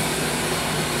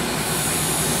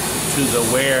 To the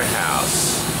warehouse.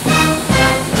 I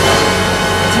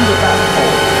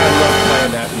love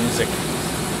playing that music.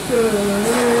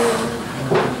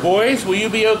 Boys, will you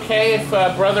be okay if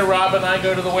Brother Rob and I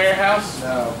go to the warehouse?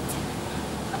 No.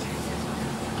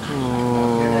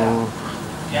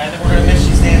 Yeah, I think we're gonna miss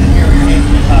you standing here with your hands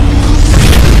in your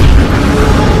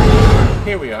pockets.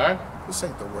 Here we are. This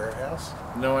ain't the warehouse.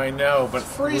 No, I know, but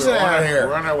freezing we're on out our- here.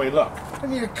 We're on our way. Look, I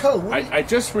need a coat. I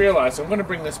just realized, I'm going to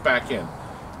bring this back in.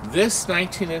 This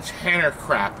 19-inch Henner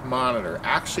crap monitor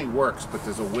actually works, but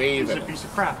there's a wave in It's a it. piece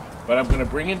of crap. But I'm going to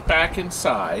bring it back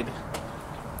inside,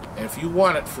 and if you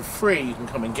want it for free, you can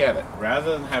come and get it,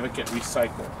 rather than have it get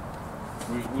recycled.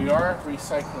 We are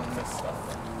recycling this stuff.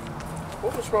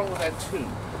 What was wrong with that tube?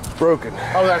 Broken.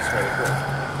 Oh, that's right.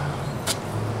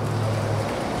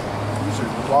 These are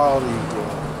quality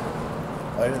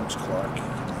items, Clark. Can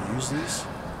you use these?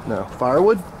 No.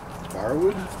 Firewood?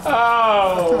 Firewood?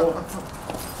 Oh!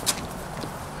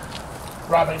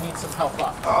 Rob, I need some help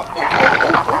up.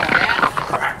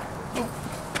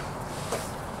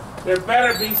 There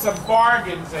better be some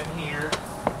bargains in here.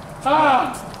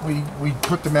 Ah! We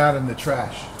put them out in the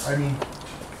trash. I mean,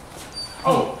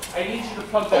 Oh, I need you to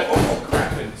plug that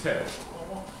crap in too.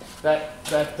 Well,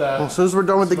 as soon as we're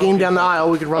done with the game down the aisle,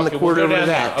 we can run Okay, the cord we'll go over to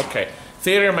down that. now. Okay.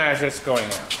 Theater Magic's going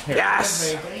out. Here.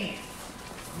 Yes!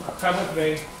 Come with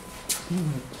me.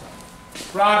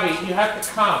 Robbie, you have to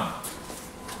come.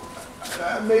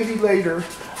 maybe later.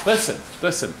 Listen,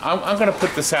 I'm going to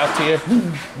put this out to you.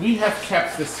 We have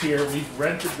kept this here. We've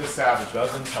rented this out a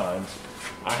dozen times.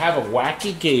 I have a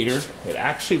wacky gator. It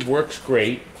actually works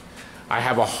great. I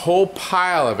have a whole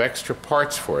pile of extra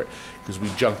parts for it because we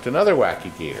junked another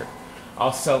wacky gator.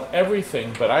 I'll sell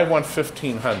everything, but I want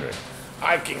 $1,500.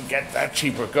 I can get that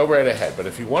cheaper. Go right ahead. But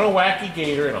if you want a wacky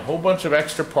gator and a whole bunch of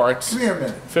extra parts, Come here a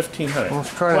minute. $1,500.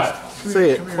 Let's try What? to see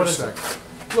it. Come here What a is sec.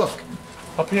 Look.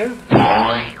 Up here?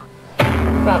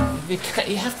 Rob, you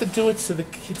have to do it so the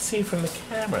kids see from the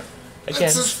camera. Again.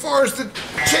 That's as far as the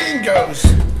chain goes.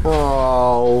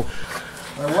 Oh.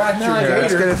 I whacked your Here,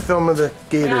 let's get gator. a film of the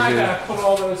gator Now I here. gotta put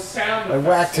all those sound I effects.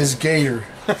 whacked his gator.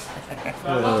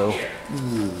 Now look here.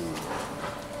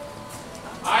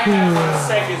 I have one of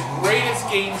Sega's greatest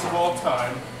games of all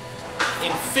time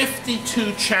in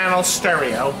 52 channel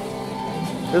stereo.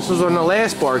 This was on the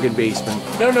last bargain basement.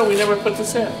 No, we never put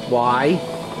this in. Why?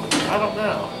 I don't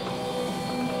know.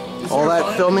 Is All there a that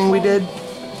volume filming we control?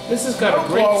 did? This has got a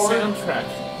great Forward. soundtrack.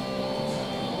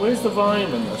 Where's the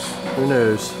volume in this? Who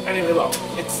knows? Anyway, look,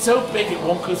 it's so big it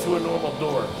won't go through a normal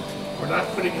door. We're not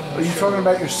putting it in the Are you showroom. talking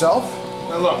about yourself?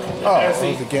 Now look, it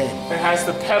there's the game. It has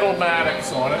the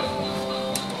pedal-matics on it.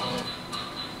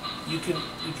 You can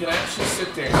actually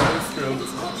sit there and go through.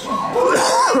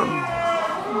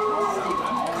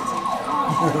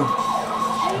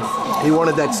 He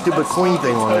wanted that stupid queen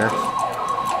thing on there.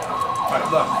 Alright,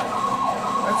 look.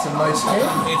 That's a nice game.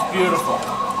 It's beautiful.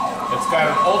 It's got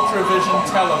an ultravision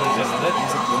television in it.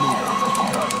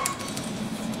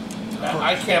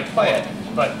 I can't play it,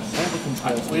 but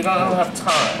we don't have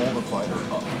time.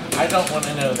 I don't want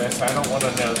to know this. I don't want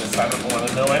to know this. I don't want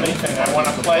to know anything. I want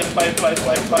to play.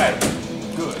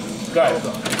 Good. Good.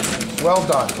 Well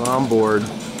done. I'm bored.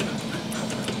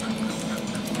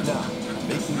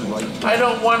 I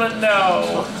don't want to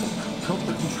know.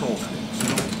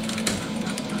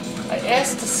 I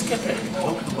asked to skip it.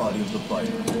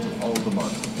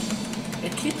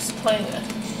 It keeps playing it.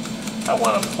 I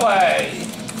want to play.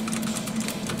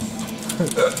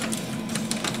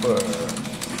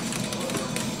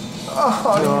 Oh, I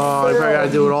probably gotta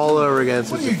do it all over again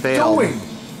since it failed. What are you doing?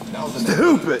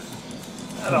 Stupid!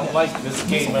 I don't like this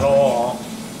game at all.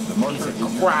 Piece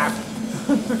of crap.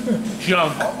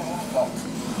 Junk.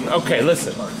 Okay,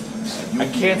 listen. I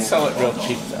can't sell it real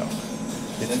cheap though.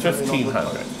 It's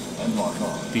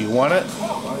 $1,500. Do you want it?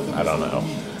 I don't know.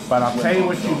 But I'll tell you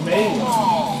what you may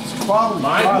want.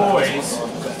 My boys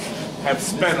have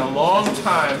spent a long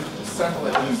time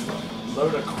assembling this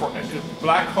load of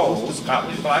black holes,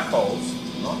 Scotland black holes.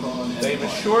 They've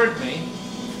assured me.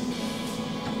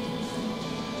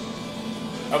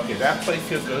 Okay, that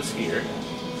playfield goes here.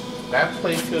 That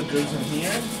playfield goes in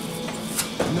here.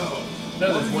 No,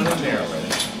 there's one in there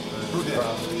already.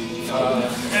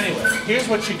 Anyway, here's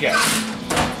what you get.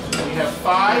 We have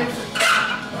 5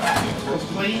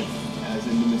 complete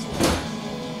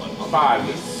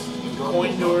bodies,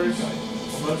 coin doors,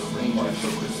 mostly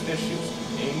issues.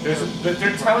 But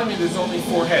they're telling me there's only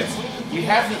 4 heads. We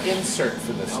have the insert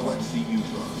for this one.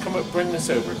 Come on, bring this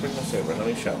over. Let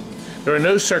me show. There are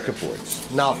no circuit boards.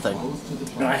 Nothing.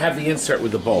 No, I have the insert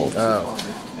with the bulbs. Oh.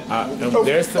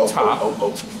 There's the top.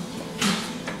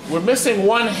 We're missing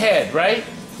 1 head, right?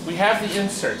 We have the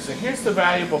insert. So here's the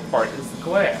valuable part, is the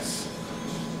glass.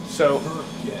 So,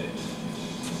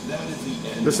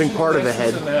 Missing part of the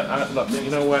head. Look,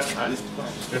 you know what?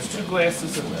 There's 2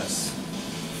 glasses in this.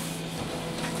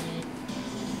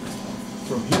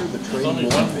 From here, the There's train only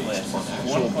will 1 be glass. based on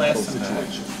One actual glass battle in that.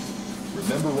 situation.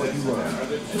 Remember what you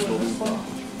learned and go with God.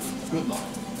 Good luck.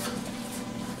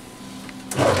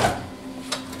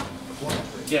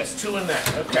 Yes, 2 in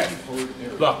that. Okay.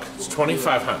 Look, it's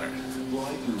 $2,500.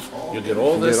 You'll get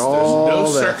all this. There's no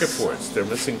circuit boards. They're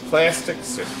missing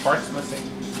plastics. There's parts missing.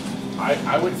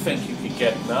 I would think you could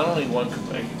get not only 1. You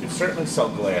could certainly sell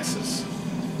glasses.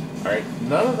 All right.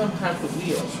 None of them have the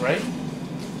wheels, right?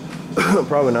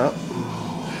 Probably not.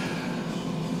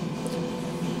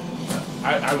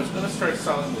 I was going to start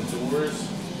selling the doors.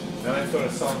 Then I thought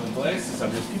of selling the glasses. I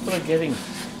mean, people are getting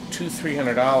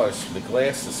 $200-300 for the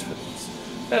glasses for these.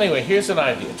 Anyway, here's an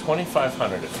idea: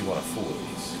 $2,500 if you want a full of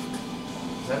these.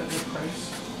 Is that a good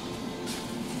price?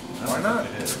 Why not?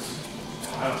 It is.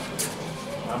 I don't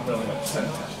know. I'm really upset.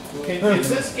 Okay, does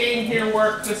this game here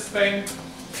work? This thing?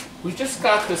 We just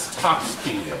got this top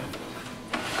speed in.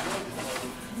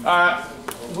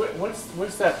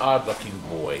 Where's that odd-looking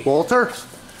boy? Walter?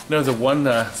 No, the one,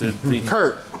 the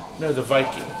Kurt. No, the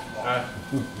Viking.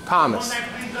 Thomas.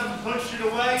 Please don't push it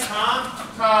away,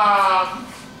 Tom.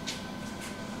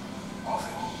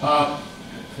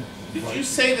 Did you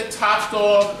say the top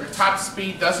dog or top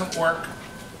speed doesn't work?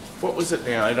 What was it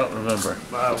now? I don't remember.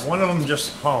 One of them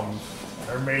just hummed.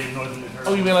 Or made a noise.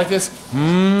 Oh, you mean like this?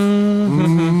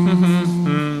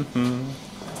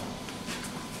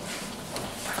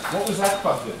 What was that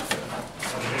plugged into?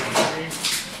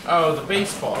 Oh, the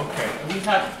baseball. Okay.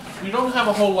 We don't have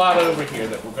a whole lot over here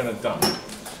that we're going to dump.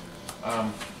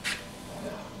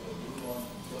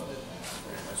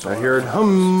 I heard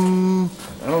hum.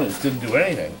 I don't. It didn't do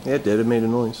anything. Yeah, it did. It made a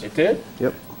noise. It did?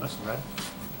 Yep. Listen, man.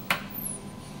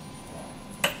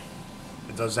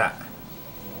 It does that.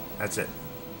 That's it.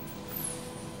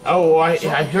 Oh, I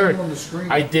heard. On the screen.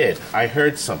 I did. I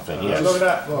heard something. Yes. Look at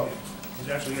that. Look. He's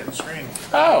actually getting screened.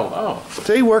 Oh.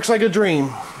 See, works like a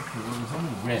dream.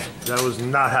 Red. That was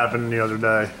not happening the other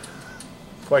day.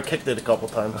 Well, I kicked it a couple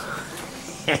times.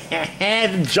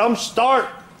 Jump start.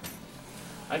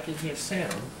 I can hear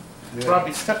sound. Yeah.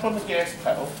 Robbie, step on the gas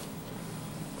pedal.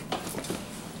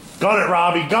 Gun it,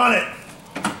 Robbie. Gun it.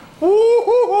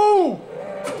 Woo-hoo-hoo.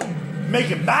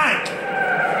 Make it bank.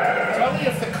 Tell me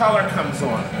if the color comes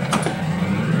on.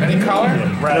 Any color?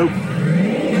 Red. Nope.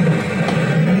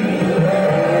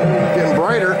 Getting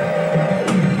brighter.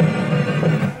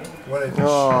 What when it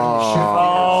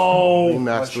Oh, he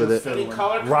messed with it. Any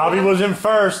color? Robbie was in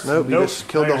first. Nope, he just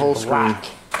killed the whole screen.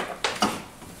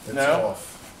 It's No. off.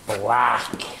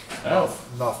 Black. Oh.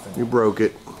 Nothing. You broke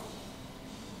it.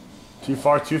 Too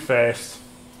far, too fast.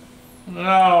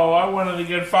 No, I wanted to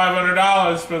get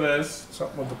 $500 for this.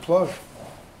 Something with the plug.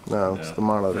 No, it's the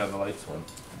monitor. Yeah, the lights one.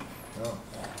 No.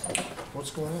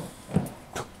 What's going on?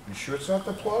 You sure it's not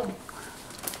the plug?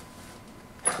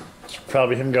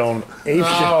 Probably him going ape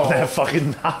shit No. with that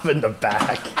fucking knob in the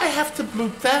back. I have to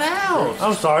bloop that out.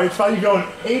 I'm sorry, it's probably going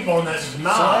ape on that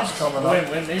knob. Sun's coming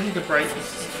up. Wait, maybe the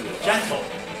brightness is too low. Gentle,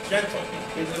 gentle.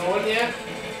 Is it on yet?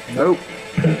 Nope.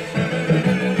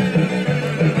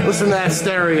 Listen to that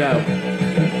stereo.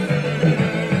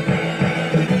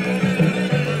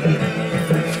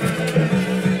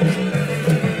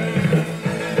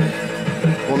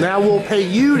 Well, now we'll pay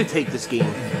you to take this game.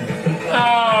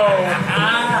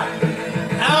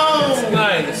 Oh,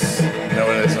 nice. No,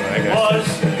 it isn't, I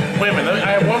guess. Wait a minute,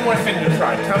 I have one more thing to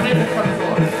try. Tell me if it comes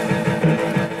on.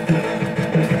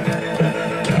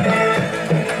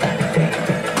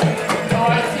 Oh,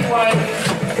 I see why the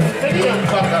video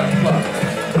plug unplugged.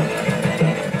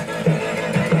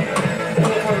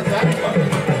 What the hell is that plug?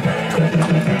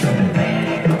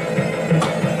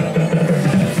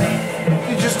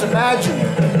 You just imagine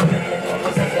it.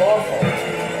 This is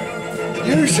awful.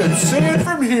 You should see it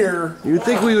from here. You'd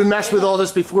think we would mess with all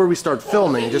this before we start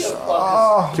filming. Just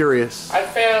curious. I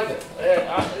found it.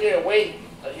 Here, wait.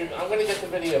 I'm going to get the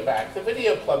video back. The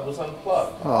video plug was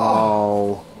unplugged.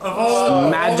 Oh.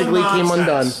 Magically all came undone.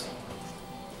 nonsense.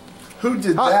 Who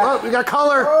did Oh, that? oh, we got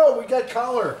color. Oh, we got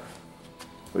color.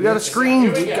 We got a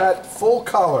screen. We got full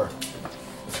color.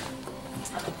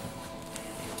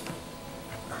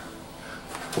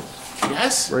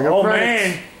 Yes? Bring up Oh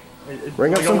credits. man.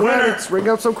 Bring up Like some a winner. credits. Bring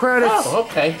up some credits. Oh,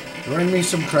 okay. Bring me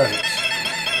some credits.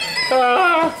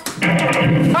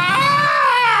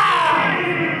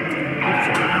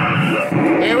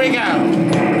 Here we go.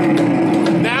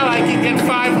 Now I can get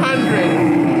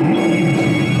 500.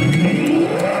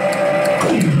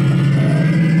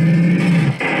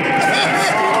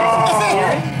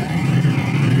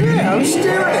 Yeah, I'm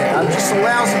steering it. I'm just a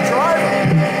lousy driver.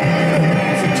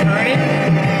 Is it turning?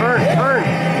 Turn.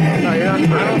 No, you're not I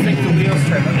turning. don't think the wheels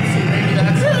turn. Let me see. Maybe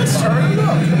that's it. It's turning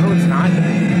up. No, it's not.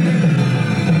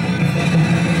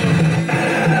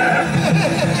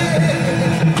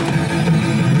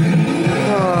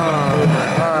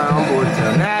 Alright, on board.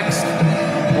 Next.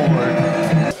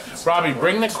 Robbie,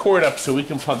 bring the cord up so we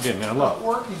can plug in. Now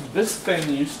look, this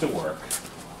thing used to work.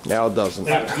 Now it doesn't.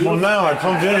 Well, no, I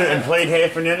plugged in and played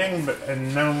half an inning,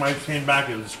 and then when I came back,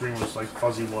 the screen was like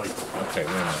fuzzy white. Okay,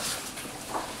 wait a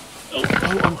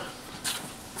minute.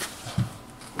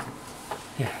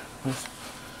 Here,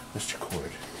 Mr.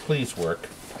 Cord, please work.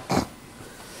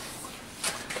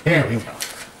 Here we go.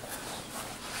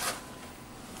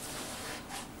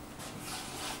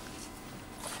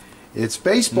 It's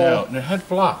baseball. No, it had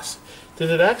blocks. Did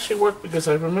it actually work? Because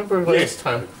I remember last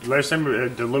time. Last time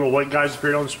the little white guys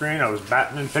appeared on the screen, I was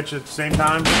batting and pitching at the same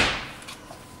time.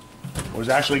 I was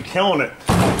actually killing it.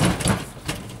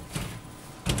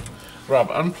 Rob,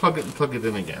 unplug it and plug it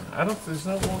in again. I don't. There's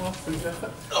no on-off. There's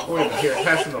nothing. Oh, wait, here, it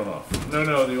has an on-off.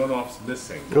 No, the on-off's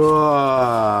missing.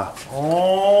 Oh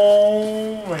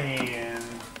man!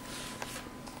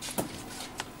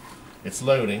 It's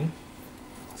loading.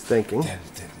 It's thinking.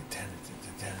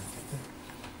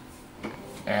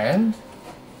 And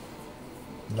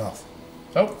Nothing.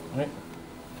 oh, wait.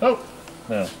 Oh,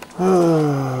 no.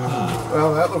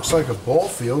 Well, that looks like a ball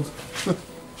field.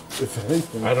 If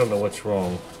anything. I don't know what's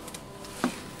wrong.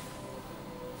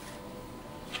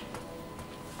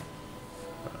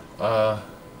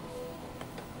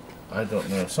 I don't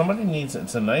know. Somebody needs it.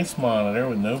 It's a nice monitor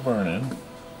with no burn-in.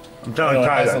 I'm telling you, it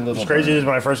has a Ty, little as crazy burn. as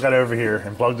when I first got over here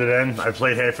and plugged it in, I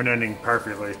played half an inning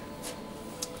perfectly.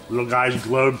 Little guys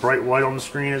glowed bright white on the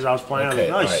screen as I was playing. Okay,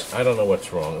 I was nice. all right. I don't know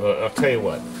what's wrong. I'll tell you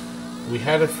what. We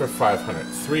had it for $500,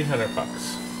 $300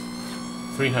 bucks,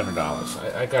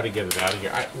 $300. I got to get it out of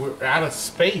here. We're out of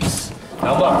space.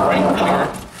 Now look, right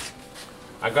here,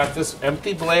 I got this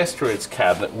empty Blastoids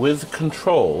cabinet with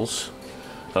controls.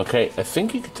 Okay, I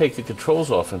think you could take the controls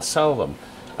off and sell them.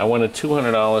 I wanted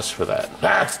 $200 for that.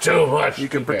 That's too much. You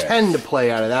can pretend to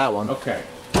play out of that one. Okay.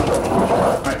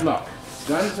 All right, look.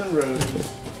 Guns N' Roses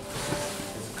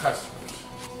is customers.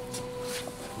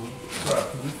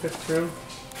 Can you fit through?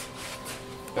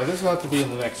 Now this will have to be in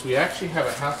the next. We actually have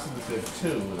a House of the Good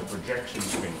too with a projection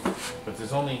screen, but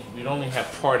we'd only have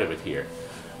part of it here.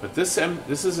 But this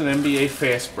is an NBA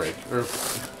fast break or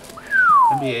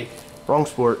NBA. Wrong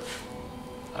sport.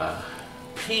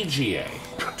 PGA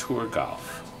Tour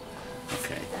Golf.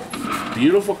 Okay,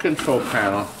 beautiful control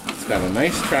panel. It's got a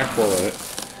nice trackball in it,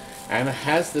 and it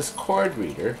has this card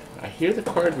reader. I hear the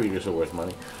card readers are worth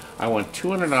money. I want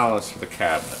 $200 for the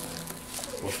cabinet.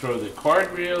 We'll throw the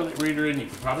card reader in. You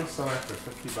can probably sell it for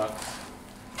 $50.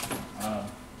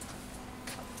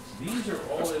 These are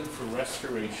all in for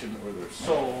restoration, or they're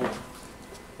sold,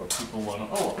 or people want to.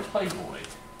 Oh, a Playboy.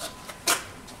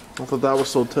 I thought that was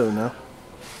sold too. No.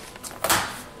 I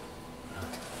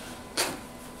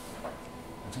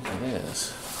think it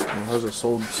is. It has a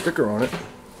sold sticker on it.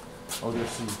 Oh, there's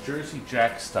some Jersey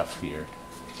Jack stuff here.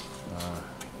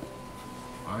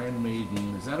 Iron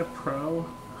Maiden. Is that a Pro?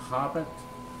 Hobbit?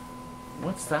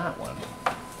 What's that one?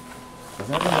 Is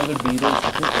that another Beatles?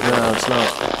 I think No, it's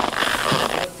not.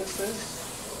 what this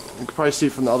is? You can probably see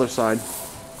it from the other side.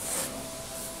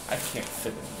 I can't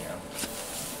fit in here.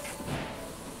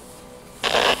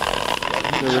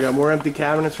 So we got more empty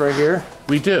cabinets right here.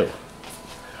 We do.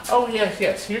 Oh, yes,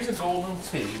 yes. Here's a golden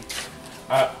T.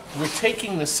 We're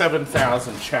taking the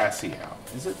 7000 chassis out.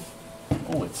 Is it?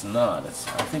 Oh, it's not. I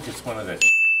think it's one of the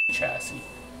chassis.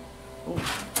 Oh,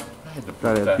 I had to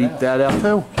Gotta beat that out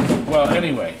too. Well,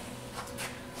 anyway,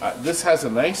 this has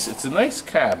it's a nice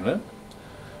cabinet.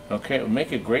 Okay, it would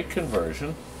make a great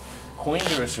conversion.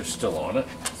 Coiners are still on it,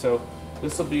 so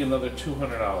this will be another $200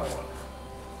 one.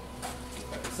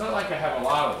 It's not like I have a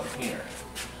lot of them here.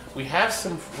 We have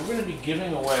some, we're going to be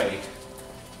giving away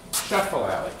Shuffle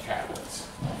Alley cabinets.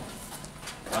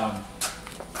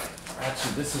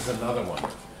 Actually, this is another one.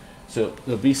 So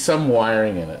there'll be some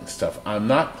wiring in it and stuff. I'm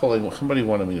not pulling, somebody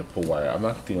wanted me to pull wire. I'm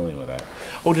not dealing with that.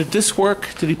 Oh, did this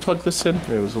work? Did he plug this in?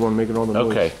 It was the one making all the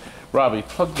noise. Okay. Robbie,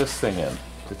 plug this thing in.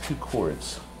 The 2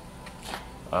 cords.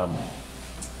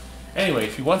 Anyway,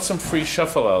 if you want some free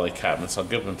Shuffle Alley cabinets, I'll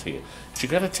give them to you. But you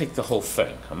got to take the whole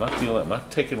thing. I'm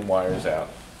not taking wires out.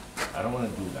 I don't want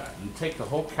to do that. You take the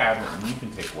whole cabinet and you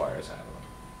can take wires out of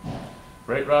them.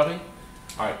 Right, Robbie?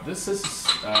 All right, this is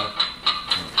no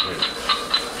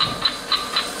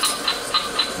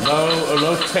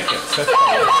tickets. That's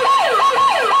fine.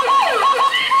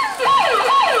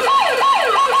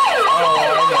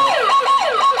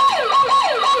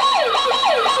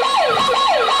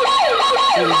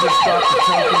 So you just drop the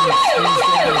token and squeeze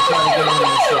down and try to get into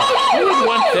the shop. Who would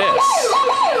want this?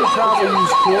 You probably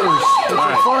use quarters. It's All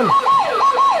right. fun.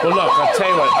 Well, look, I'll tell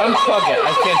you what. Unplug it. I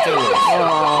can't do this. Oh,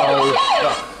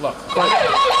 Look.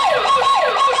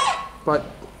 but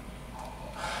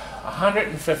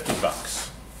 $150.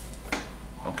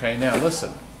 Okay, now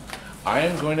listen. I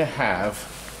am going to have.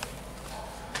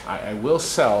 I will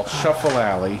sell Shuffle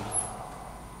Alley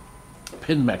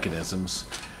pin mechanisms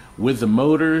with the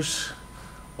motors,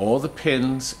 all the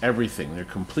pins, everything. They're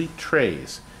complete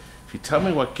trays. If you tell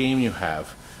me what game you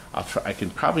have, I can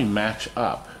probably match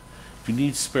up. If you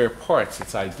need spare parts,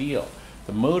 it's ideal.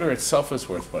 The motor itself is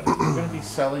worth money. We're going to be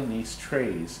selling these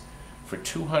trays for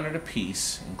 $200 a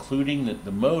piece, including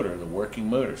the motor, the working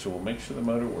motor. So we'll make sure the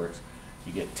motor works.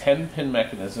 You get 10 pin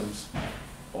mechanisms,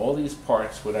 all these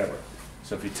parts, whatever.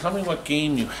 So if you tell me what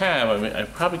game you have, I mean, I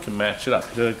probably can match it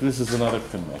up. This is another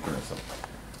pin mechanism.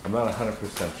 I'm not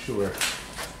 100% sure,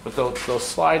 but they'll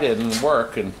slide in and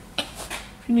work. And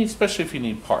if you need, especially if you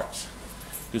need parts,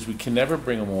 because we can never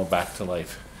bring them all back to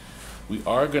life. We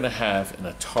are going to have an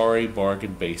Atari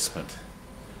bargain basement.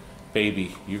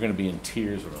 Baby, you're going to be in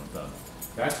tears when I'm done.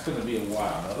 That's going to be a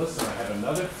while. Now listen, I have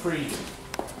another freebie.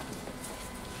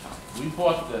 We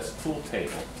bought this pool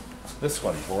table. This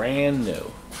one, brand new.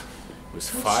 It was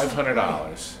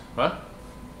 $500. Huh?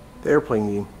 the airplane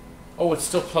game. Oh, it's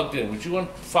still plugged in. Would you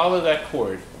follow that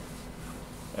cord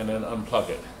and then unplug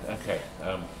it? Okay.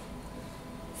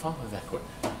 Follow that cord.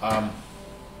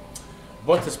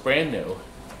 Bought this brand new.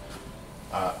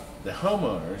 The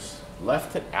homeowners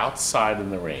left it outside in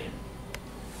the rain.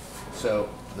 So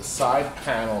the side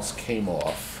panels came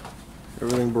off.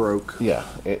 Everything broke. Yeah.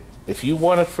 If you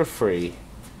want it for free,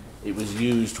 it was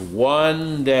used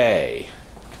one day.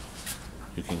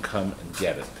 You can come and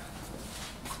get it.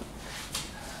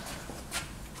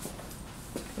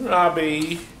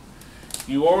 Robbie,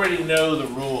 you already know the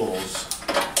rules.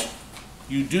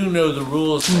 You do know the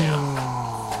rules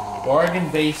now. Bargain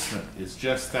basement is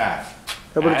just that.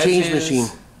 How about a change machine?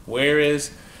 Where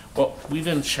is? Well, we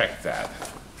didn't check that.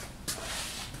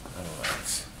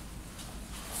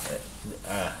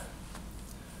 I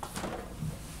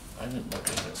didn't look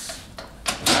at this.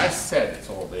 I said it's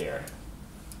all there.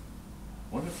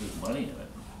 I wonder if there's money in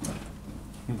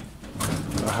it.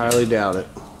 I highly doubt it.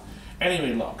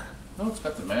 Anyway, look. No, it's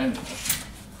got the manual.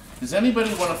 Does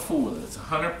anybody want to fool with it? It's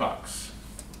 $100.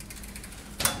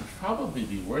 probably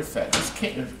be worth that. This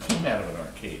came out of an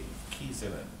arcade. Keys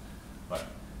in it, but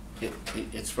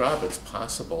it's Rob. It's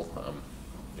possible.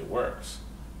 It works.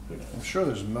 Who knows? I'm sure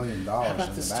there's $1 million How in about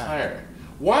the this back. tire?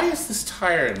 Why is this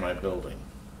tire in my building?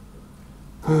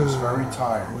 It's very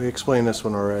tired. We explained this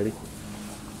one already.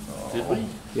 Did we?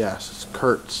 Yes, it's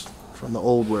Kurt's from the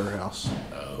old warehouse.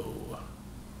 Oh.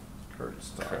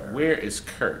 Kurt's tire. Where is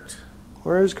Kurt?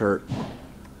 Where is Kurt?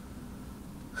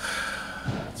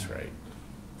 That's right.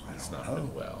 He's not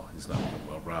been well. He's not been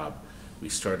well. Rob, we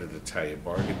started to tell you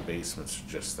bargain basements are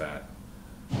just that.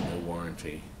 No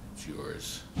warranty. It's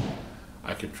yours.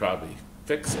 I could probably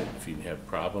fix it if you have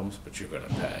problems, but you're going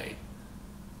to pay.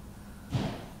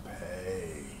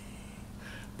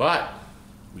 But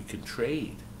we can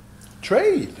trade.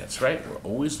 Trade? That's right. We're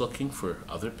always looking for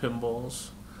other pinballs,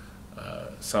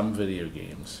 some video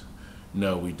games.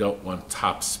 No, we don't want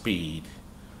top speed.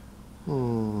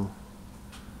 No,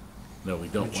 we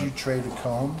don't Would you want... trade a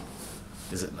comb?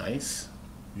 Is it nice?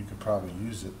 You could probably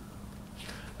use it.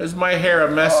 Is my hair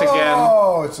a mess again?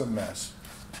 Oh, it's a mess.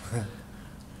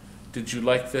 Did you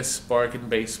like this bargain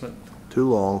basement? Too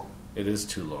long. It is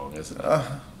too long, isn't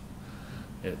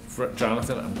it?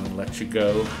 Jonathan, I'm going to let you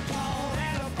go.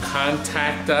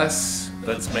 Contact us.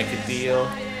 Let's make a deal.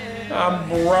 I'm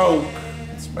broke.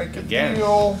 Let's make a Again.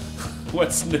 deal.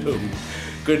 What's new?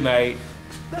 Good night.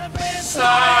 So